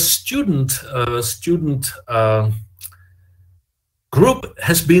numerous student group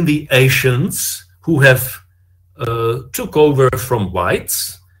has been the Asians, who have took over from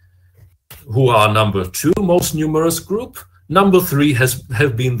whites, who are number 2 most numerous group. Number 3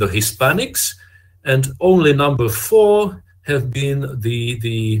 have been the Hispanics, and only number 4 have been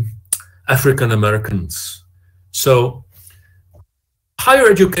the African Americans. So higher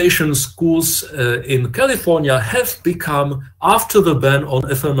education schools in California have become, after the ban on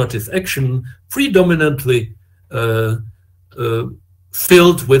affirmative action, predominantly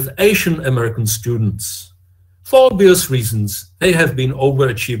filled with Asian American students. For obvious reasons, they have been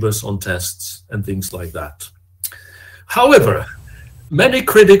overachievers on tests and things like that. However, many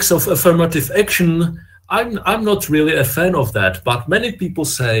critics of affirmative action, I'm not really a fan of that, but many people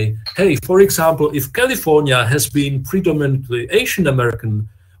say, hey, for example, if California has been predominantly Asian American,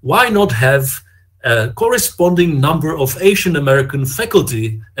 why not have a corresponding number of Asian American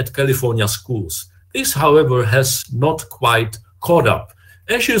faculty at California schools? This, however, has not quite caught up.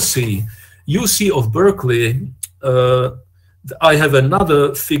 As you see, UC of Berkeley, I have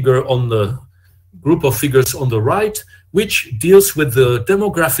another figure on the group of figures on the right, which deals with the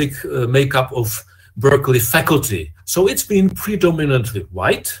demographic makeup of Berkeley faculty. So it's been predominantly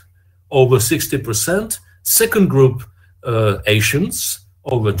white, over 60%. Second group, Asians,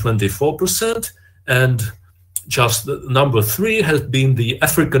 over 24%. And just number 3 has been the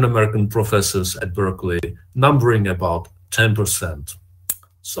African American professors at Berkeley, numbering about 10%.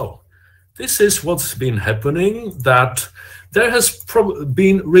 So this is what's been happening, that there has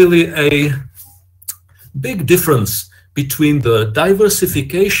been really a big difference between the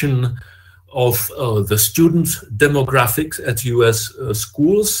diversification of the student demographics at US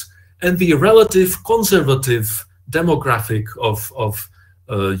schools and the relative conservative demographic of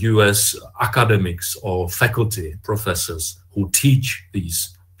US academics or faculty professors who teach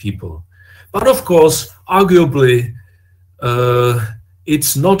these people. But of course, arguably,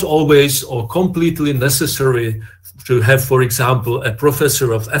 it's not always or completely necessary to have, for example, a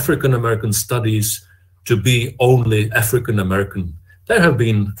professor of African American studies to be only African American. There have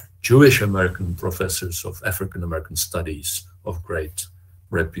been Jewish American professors of African American studies of great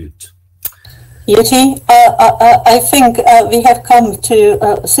repute. Jiří, I think we have come to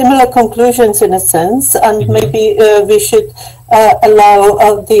similar conclusions in a sense, and maybe we should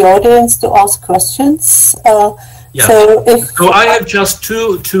allow the audience to ask questions. Yeah. So I have just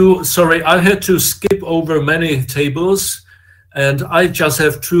two, sorry, I had to skip over many tables, and I just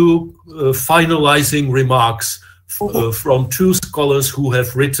have 2 finalizing remarks from 2 scholars who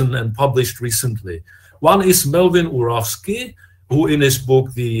have written and published recently. One is Melvin Urofsky, who in his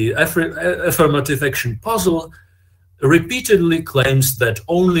book, The Affirmative Action Puzzle, repeatedly claims that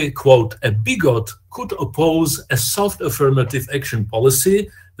only, quote, a bigot could oppose a soft affirmative action policy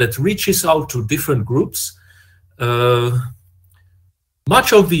that reaches out to different groups.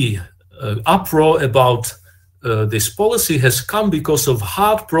 Much of the uproar about this policy has come because of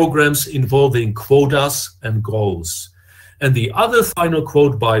hard programs involving quotas and goals. And the other final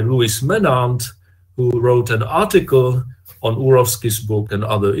quote by Louis Menand, who wrote an article on Urovsky's book and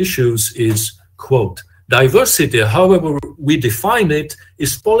other issues, is, quote, "Diversity, however we define it,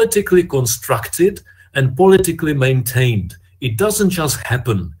 is politically constructed and politically maintained. It doesn't just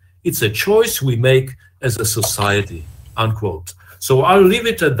happen. It's a choice we make as a society," unquote. So I'll leave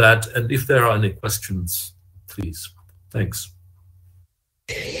it at that, and if there are any questions, please. Thanks.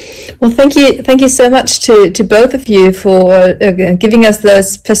 Well, thank you so much to both of you for giving us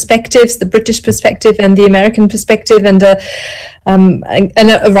those perspectives, the British perspective and the American perspective, and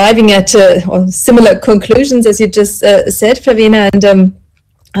arriving at similar conclusions, as you just said, Pavlína,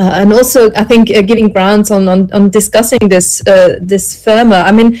 and also I think giving grounds on discussing this firmer.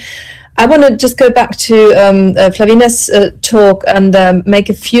 I mean, I want to just go back to Pavlína's talk and make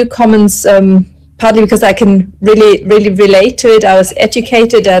a few comments. Partly because I can really relate to it. I was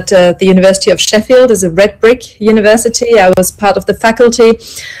educated at the University of Sheffield as a red brick university. I was part of the faculty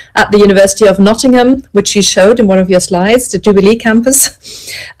at the University of Nottingham, which you showed in one of your slides, the Jubilee campus,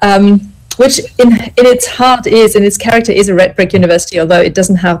 which in its heart is, in its character, is a red brick university, although it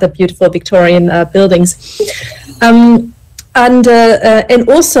doesn't have the beautiful Victorian buildings. And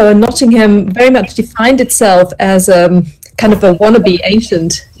also Nottingham very much defined itself as kind of a wannabe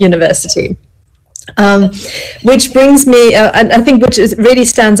ancient university. Which brings me, and I think really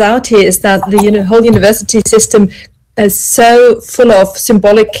stands out here is that the whole university system is so full of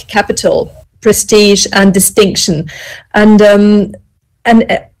symbolic capital, prestige, and distinction, and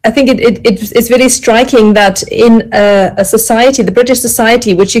I think it's really striking that in a society, the British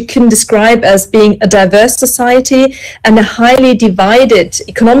society, which you can describe as being a diverse society and a highly divided,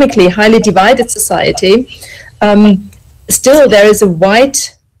 economically highly divided society, still there is a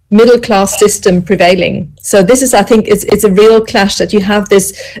white middle-class system prevailing. So this is, I think, it's a real clash that you have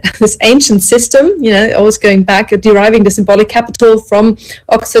this ancient system, you know, always going back, deriving the symbolic capital from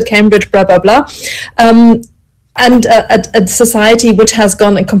Oxford, Cambridge, blah, blah, blah, and a society which has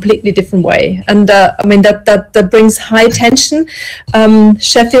gone a completely different way. And I mean, that brings high tension.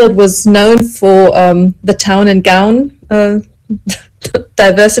 Sheffield was known for the town and gown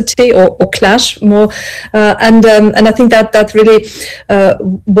diversity or clash more, and I think that's really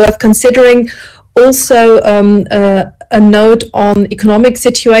worth considering. Also, a note on economic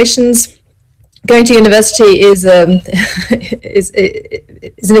situations. Going to university is an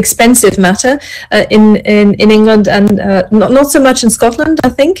expensive matter in England, and not so much in Scotland, I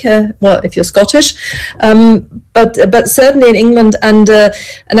think. Well, if you're Scottish, but certainly in England, and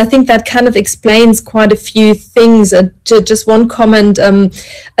I think that kind of explains quite a few things. Just one comment: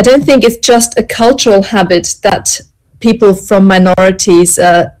 I don't think it's just a cultural habit that people from minorities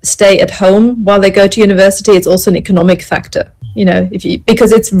stay at home while they go to university. It's also an economic factor. You know,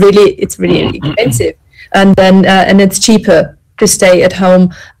 because it's really expensive, and then and it's cheaper to stay at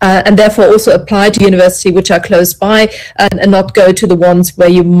home, and therefore also apply to university which are close by, and not go to the ones where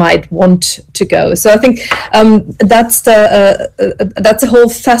you might want to go. So I think that's a whole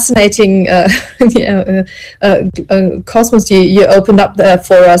fascinating cosmos you opened up there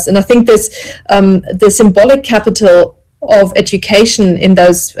for us, and I think this the symbolic capital of education in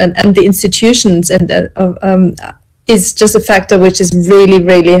those and the institutions and is just a factor which is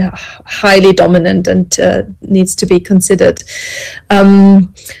really highly dominant and needs to be considered.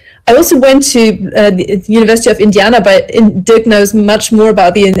 I also went to the University of Indiana, but Dirk knows much more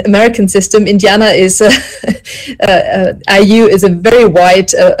about the American system. Indiana is IU is a very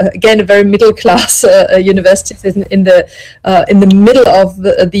white, again a very middle class university in the middle of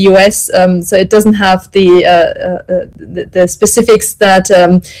the US, so it doesn't have the specifics that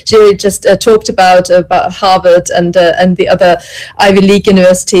Jiří just talked about Harvard and the other Ivy League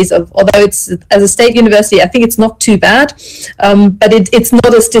universities. Although it's as a state university, I think it's not too bad, but it's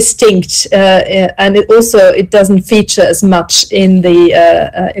not as distinct, and it doesn't feature as much in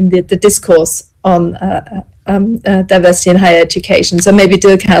the discourse on diversity in higher education. So maybe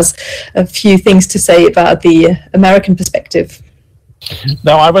Dirk has a few things to say about the American perspective.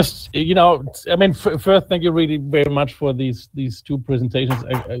 No, I was, I mean, first, thank you really very much for these two presentations.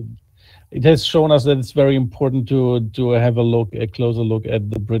 It has shown us that it's very important to have a closer look at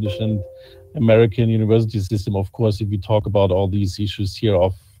the British and American university system. Of course, if we talk about all these issues here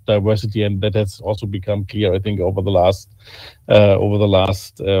of diversity, and that has also become clear, I think, over the last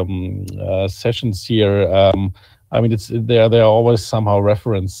sessions here. I mean, there are always somehow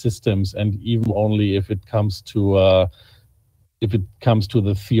reference systems, and even only if it comes to if it comes to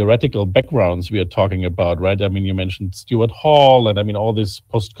the theoretical backgrounds we are talking about, right? I mean, you mentioned Stuart Hall, and I mean all this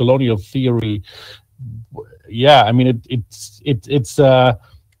post-colonial theory. Yeah, I mean it's a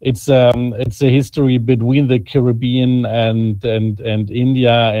history between the Caribbean and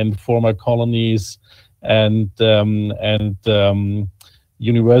India and former colonies and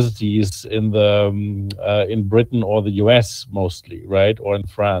universities in Britain or the US mostly, right, or in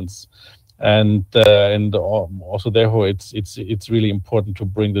France. And also therefore it's really important to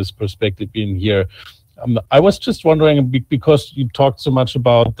bring this perspective in here. I was just wondering, because you talked so much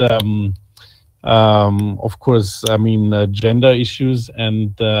about of course, I mean gender issues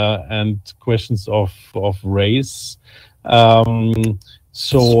and questions of race.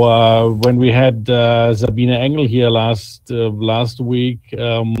 So when we had Sabine Engel here last week,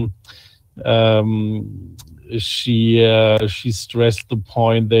 she stressed the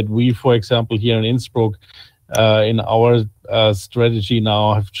point that we, for example, here in Innsbruck, in our strategy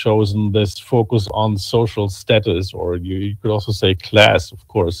now have chosen this focus on social status, or you could also say class, of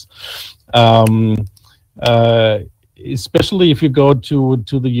course. Especially if you go to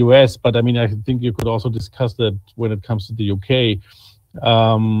the US, but I mean, I think you could also discuss that when it comes to the UK.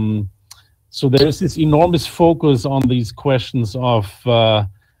 So there is this enormous focus on these questions of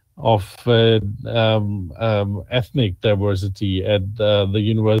ethnic diversity at the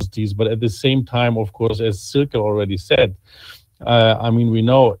universities, but at the same time, of course, as Silke already said, I mean, we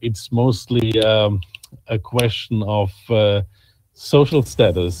know it's mostly a question of social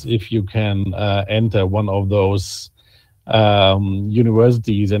status if you can enter one of those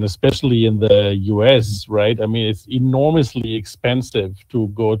universities, and especially in the US, right? I mean, it's enormously expensive to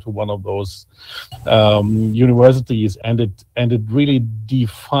go to one of those universities, and it really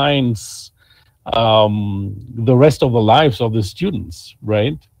defines the rest of the lives of the students,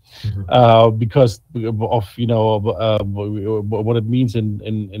 right? Mm-hmm. Because of what it means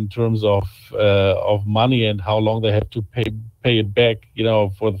in terms of money and how long they have to pay it back,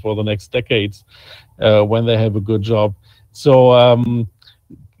 for the next decades when they have a good job. So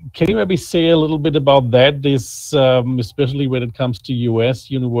can you maybe say a little bit about that, this especially when it comes to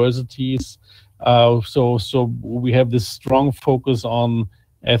US universities? So we have this strong focus on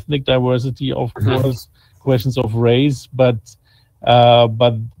ethnic diversity, of course, questions of race, but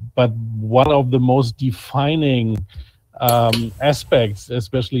one of the most defining aspects,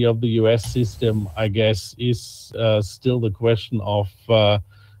 especially of the US system, I guess, is still the question of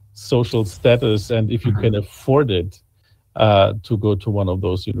social status, and if you can afford it to go to one of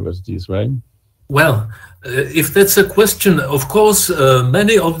those universities, right? Well, if that's a question, of course,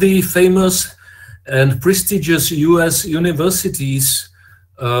 many of the famous and prestigious US universities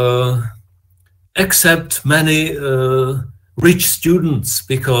accept many rich students,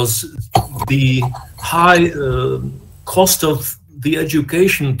 because the high cost of the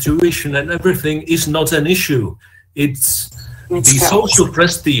education, tuition and everything is not an issue. It's the social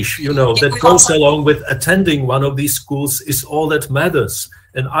prestige, that goes along with attending one of these schools is all that matters.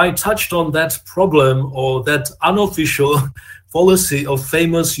 And I touched on that problem, or that unofficial policy of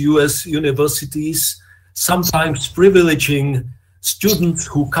famous US universities, sometimes privileging students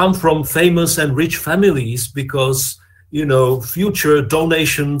who come from famous and rich families, because, future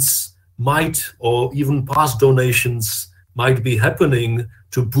donations might, or even past donations might be happening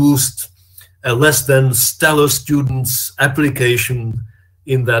to boost a less than stellar student's application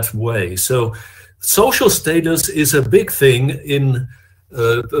in that way. So social status is a big thing in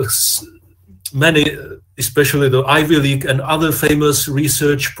many, especially the Ivy League and other famous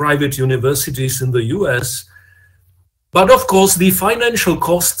research private universities in the US. But of course, the financial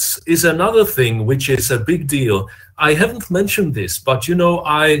costs is another thing which is a big deal. I haven't mentioned this, but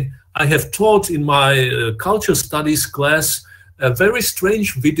I have taught in my culture studies class a very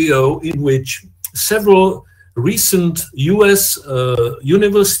strange video in which several recent US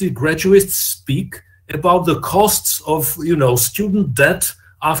university graduates speak about the costs of, student debt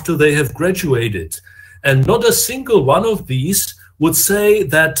after they have graduated. And not a single one of these would say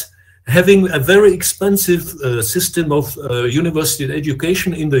that having a very expensive system of university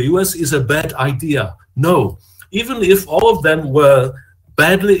education in the US is a bad idea. No, even if all of them were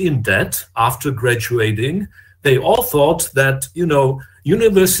badly in debt after graduating, they all thought that,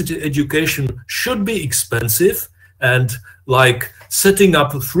 university education should be expensive, and like setting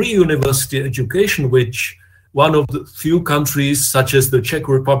up free university education, which one of the few countries such as the Czech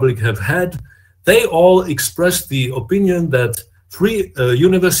Republic have had, they all expressed the opinion that free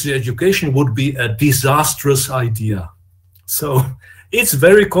university education would be a disastrous idea. So it's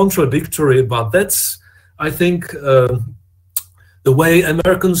very contradictory, but that's, I think, the way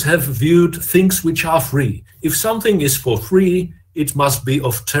Americans have viewed things which are free. If something is for free, it must be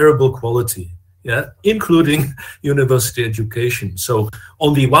of terrible quality, yeah, including university education. So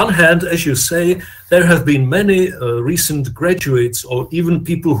on the one hand, as you say, there have been many recent graduates or even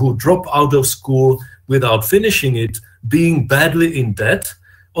people who drop out of school without finishing it, being badly in debt.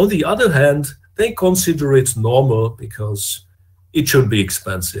 On the other hand, they consider it normal because it should be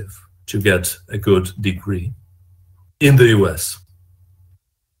expensive to get a good degree in the US.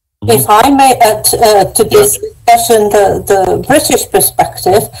 If I may add to this discussion the British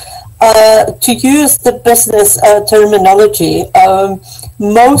perspective, to use the business terminology,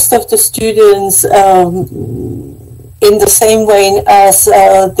 most of the students, in the same way as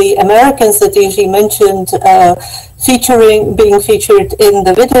the Americans that Jiří mentioned, being featured in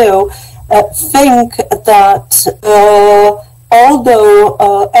the video, think that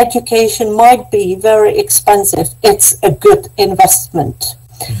although education might be very expensive, it's a good investment.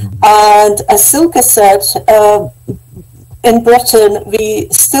 And as Silke said, in Britain, we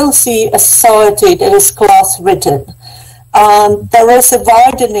still see a society that is class-ridden. There is a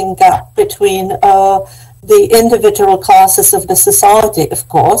widening gap between the individual classes of the society, of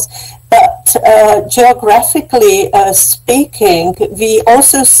course, but geographically speaking, we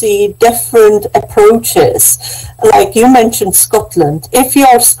also see different approaches. Like you mentioned Scotland. If you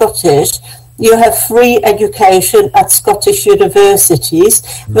are Scottish, you have free education at Scottish universities,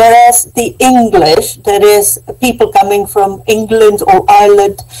 whereas the English, that is people coming from England or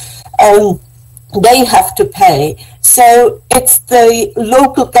Ireland, they have to pay. So it's the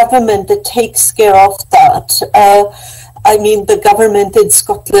local government that takes care of that. I mean, the government in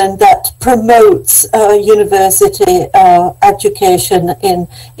Scotland that promotes university education in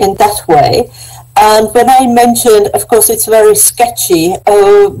that way. And when I mentioned, of course, it's very sketchy,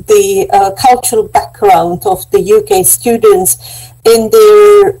 the cultural background of the UK students in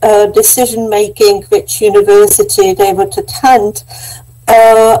their decision-making, which university they would attend,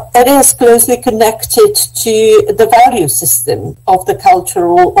 it is closely connected to the value system of the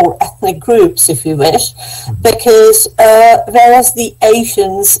cultural or ethnic groups, if you wish, because whereas the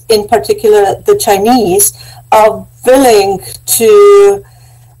Asians, in particular the Chinese, are willing to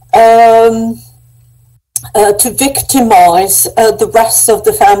victimize the rest of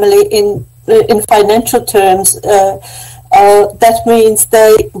the family in financial terms, that means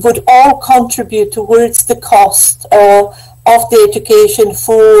they would all contribute towards the cost of the education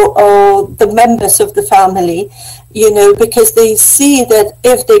for the members of the family, you know, because they see that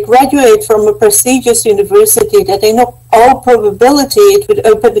if they graduate from a prestigious university, that in all probability it would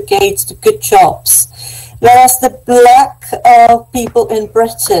open the gates to good jobs. Whereas the black people in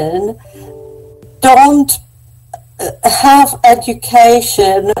Britain don't have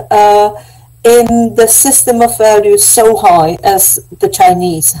education in the system of values so high as the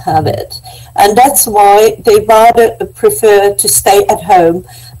Chinese have it. And that's why they rather prefer to stay at home.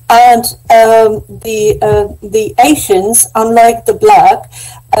 And the Asians, unlike the black,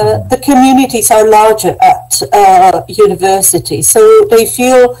 the communities are larger at university, so they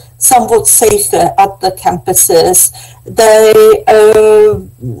feel somewhat safer at the campuses. They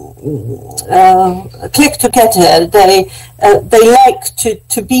click together. They like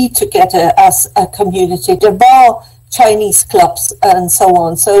to be together as a community. There are Chinese clubs and so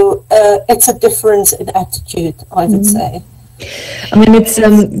on. So it's a difference in attitude, I would say. I mean, it's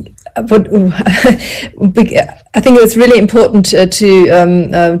I think it's really important to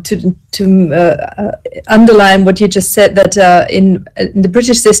underline what you just said, that in the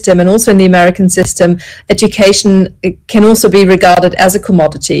British system and also in the American system, education can also be regarded as a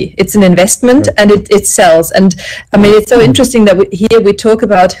commodity. It's an investment, and it sells. And I mean, it's so interesting that here we talk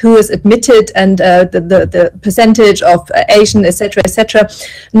about who is admitted and the percentage of Asian, etc., etc.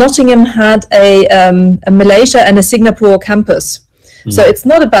 Nottingham had a Malaysia and a Singapore campus. So it's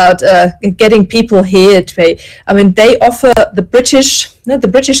not about getting people here to pay. I mean, they offer the British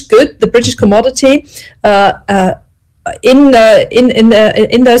good, the British commodity.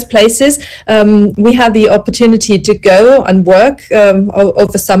 In those places, we had the opportunity to go and work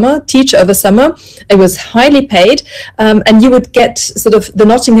over summer, teach over summer. It was highly paid, and you would get sort of the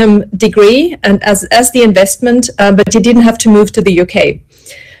Nottingham degree and as the investment, but you didn't have to move to the UK.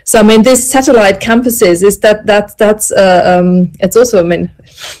 So I mean, these satellite campuses is that's it's also, I mean,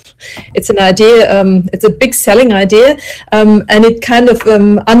 it's an idea. It's a big selling idea, and it kind of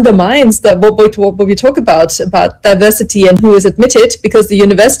undermines what we talk about diversity and who is admitted, because the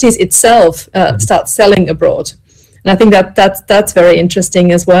universities itself start selling abroad, and I think that's very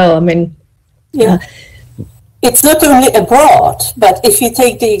interesting as well. I mean, yeah. it's not only abroad, but if you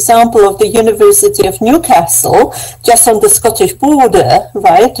take the example of the University of Newcastle, just on the Scottish border,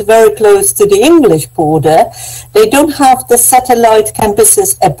 right, very close to the English border, they don't have the satellite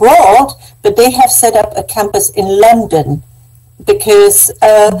campuses abroad, but they have set up a campus in London because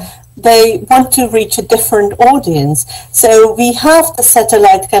they want to reach a different audience. So we have the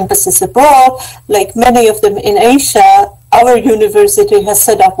satellite campuses abroad, like many of them in Asia. Our university has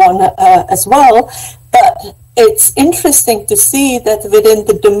set up one as well, but it's interesting to see that within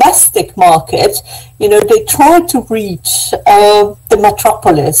the domestic market, you know, they try to reach the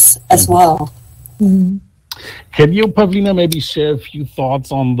metropolis as well. Mm-hmm. Can you, Pavlína, maybe share a few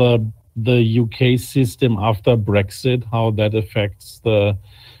thoughts on the UK system after Brexit, how that affects the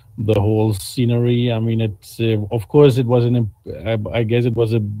whole scenery? I mean, it's of course it was I guess it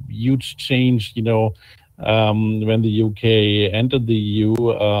was a huge change, you know, when the UK entered the EU,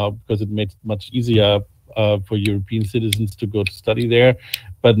 because it made it much easier for European citizens to go to study there.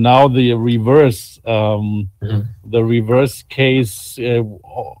 But now the reverse, the reverse case,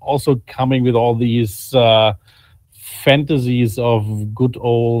 also coming with all these fantasies of good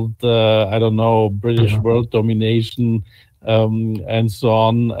old, I don't know, British world domination and so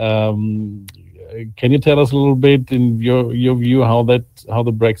on. Can you tell us a little bit, in your view, how the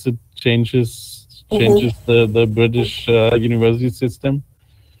Brexit changes the British university system?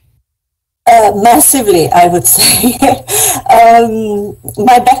 Massively, I would say.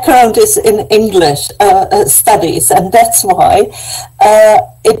 My background is in English studies, and that's why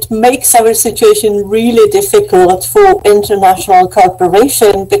it makes our situation really difficult for international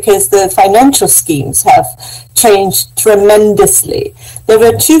cooperation, because the financial schemes have changed tremendously. There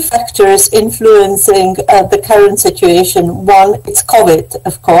were two factors influencing the current situation. One, it's COVID,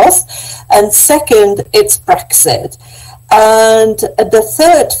 of course, and second, it's Brexit. And the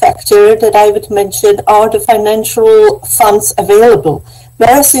third factor that I would mention are the financial funds available.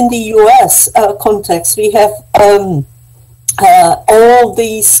 Whereas in the US context, we have all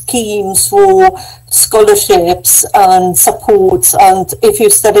these schemes for scholarships and supports, and if you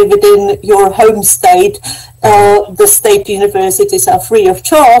study within your home state, the state universities are free of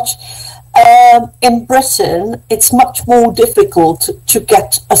charge. In Britain, it's much more difficult to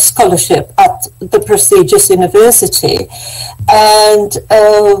get a scholarship at the prestigious university. And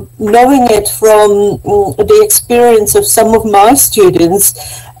knowing it from the experience of some of my students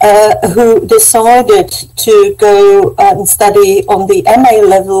who decided to go and study on the MA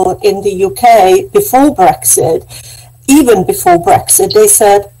level in the UK before Brexit, even before Brexit, they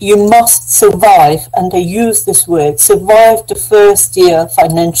said, you must survive, and they use this word, survive the first year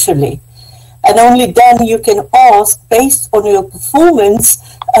financially. And only then you can ask, based on your performance,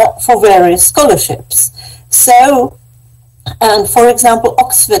 for various scholarships. So, and for example,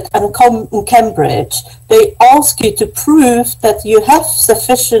 Oxford and Cambridge, they ask you to prove that you have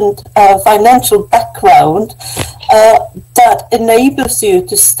sufficient financial background that enables you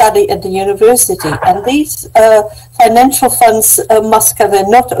to study at the university. And these financial funds must cover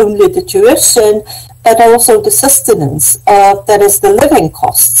not only the tuition, but also the sustenance, that is the living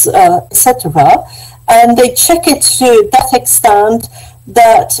costs, etc. And they check it to that extent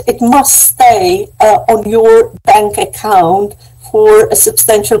that it must stay on your bank account for a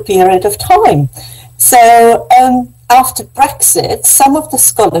substantial period of time. So after Brexit, some of the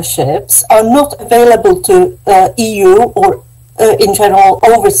scholarships are not available to EU or in general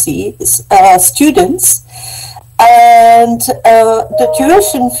overseas students. And the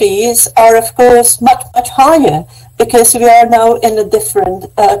tuition fees are, of course, much higher, because we are now in a different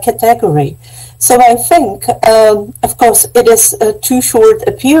category. So I think, of course, it is too short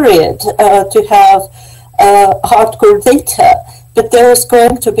a period to have hardcore data, but there is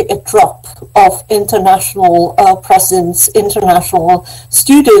going to be a drop of international presence, international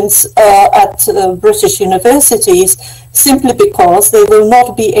students at British universities, simply because they will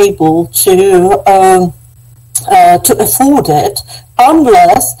not be able to afford it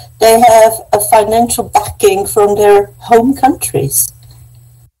unless they have a financial backing from their home countries.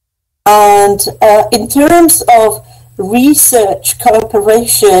 And in terms of research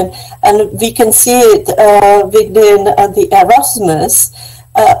cooperation, and we can see it within the Erasmus,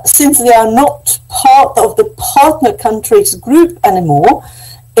 since they are not part of the partner countries group anymore,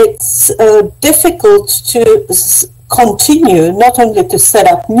 it's difficult to continue, not only to set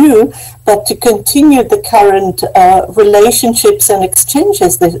up new, but to continue the current relationships and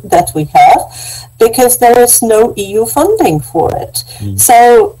exchanges that we have, because there is no EU funding for it.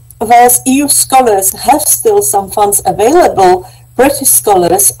 So whereas EU scholars have still some funds available, British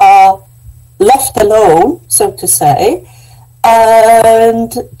scholars are left alone, so to say,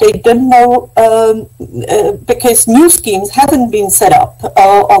 and they don't know because new schemes haven't been set up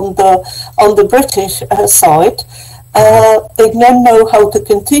on the British side. They don't know how to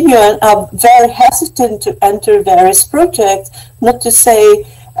continue and are very hesitant to enter various projects, not to say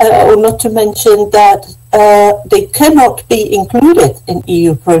or not to mention that they cannot be included in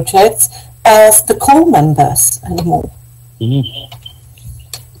EU projects as the core members anymore.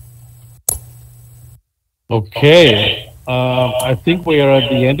 Okay, I think we are at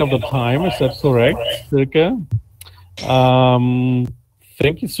the end of the time. Is that correct, Silke?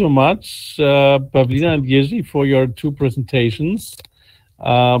 Thank you so much, Pavlína and Jiří, for your two presentations,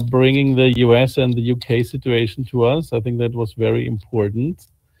 bringing the US and the UK situation to us. I think that was very important.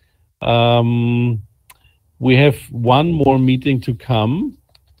 We have one more meeting to come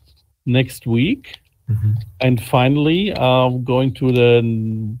next week. And finally, going to the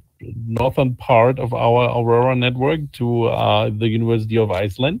northern part of our AURORA network to the University of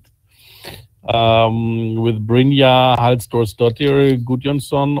Iceland. With Brynja Hallstórsdóttir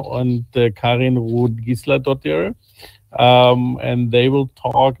Gudjonsson and Karin Ruud Gísladóttir. And they will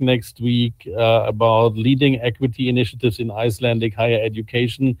talk next week about leading equity initiatives in Icelandic higher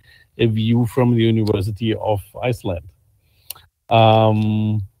education, a view from the University of Iceland.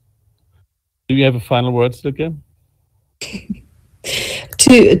 Do you have a final word, Silke?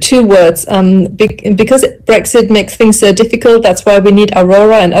 Two words. Because Brexit makes things so difficult, that's why we need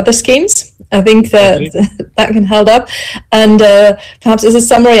AURORA and other schemes. I think that that can hold up. And perhaps as a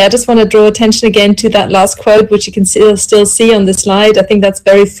summary, I just want to draw attention again to that last quote, which you can still see on the slide. I think that's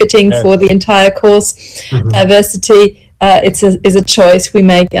very fitting for the entire course. Diversity is a choice we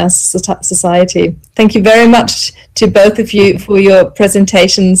make as society. Thank you very much to both of you for your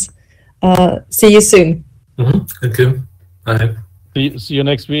presentations. See you soon. Thank you. Bye. See you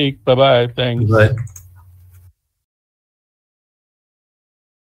next week. Bye-bye. Thanks. Bye.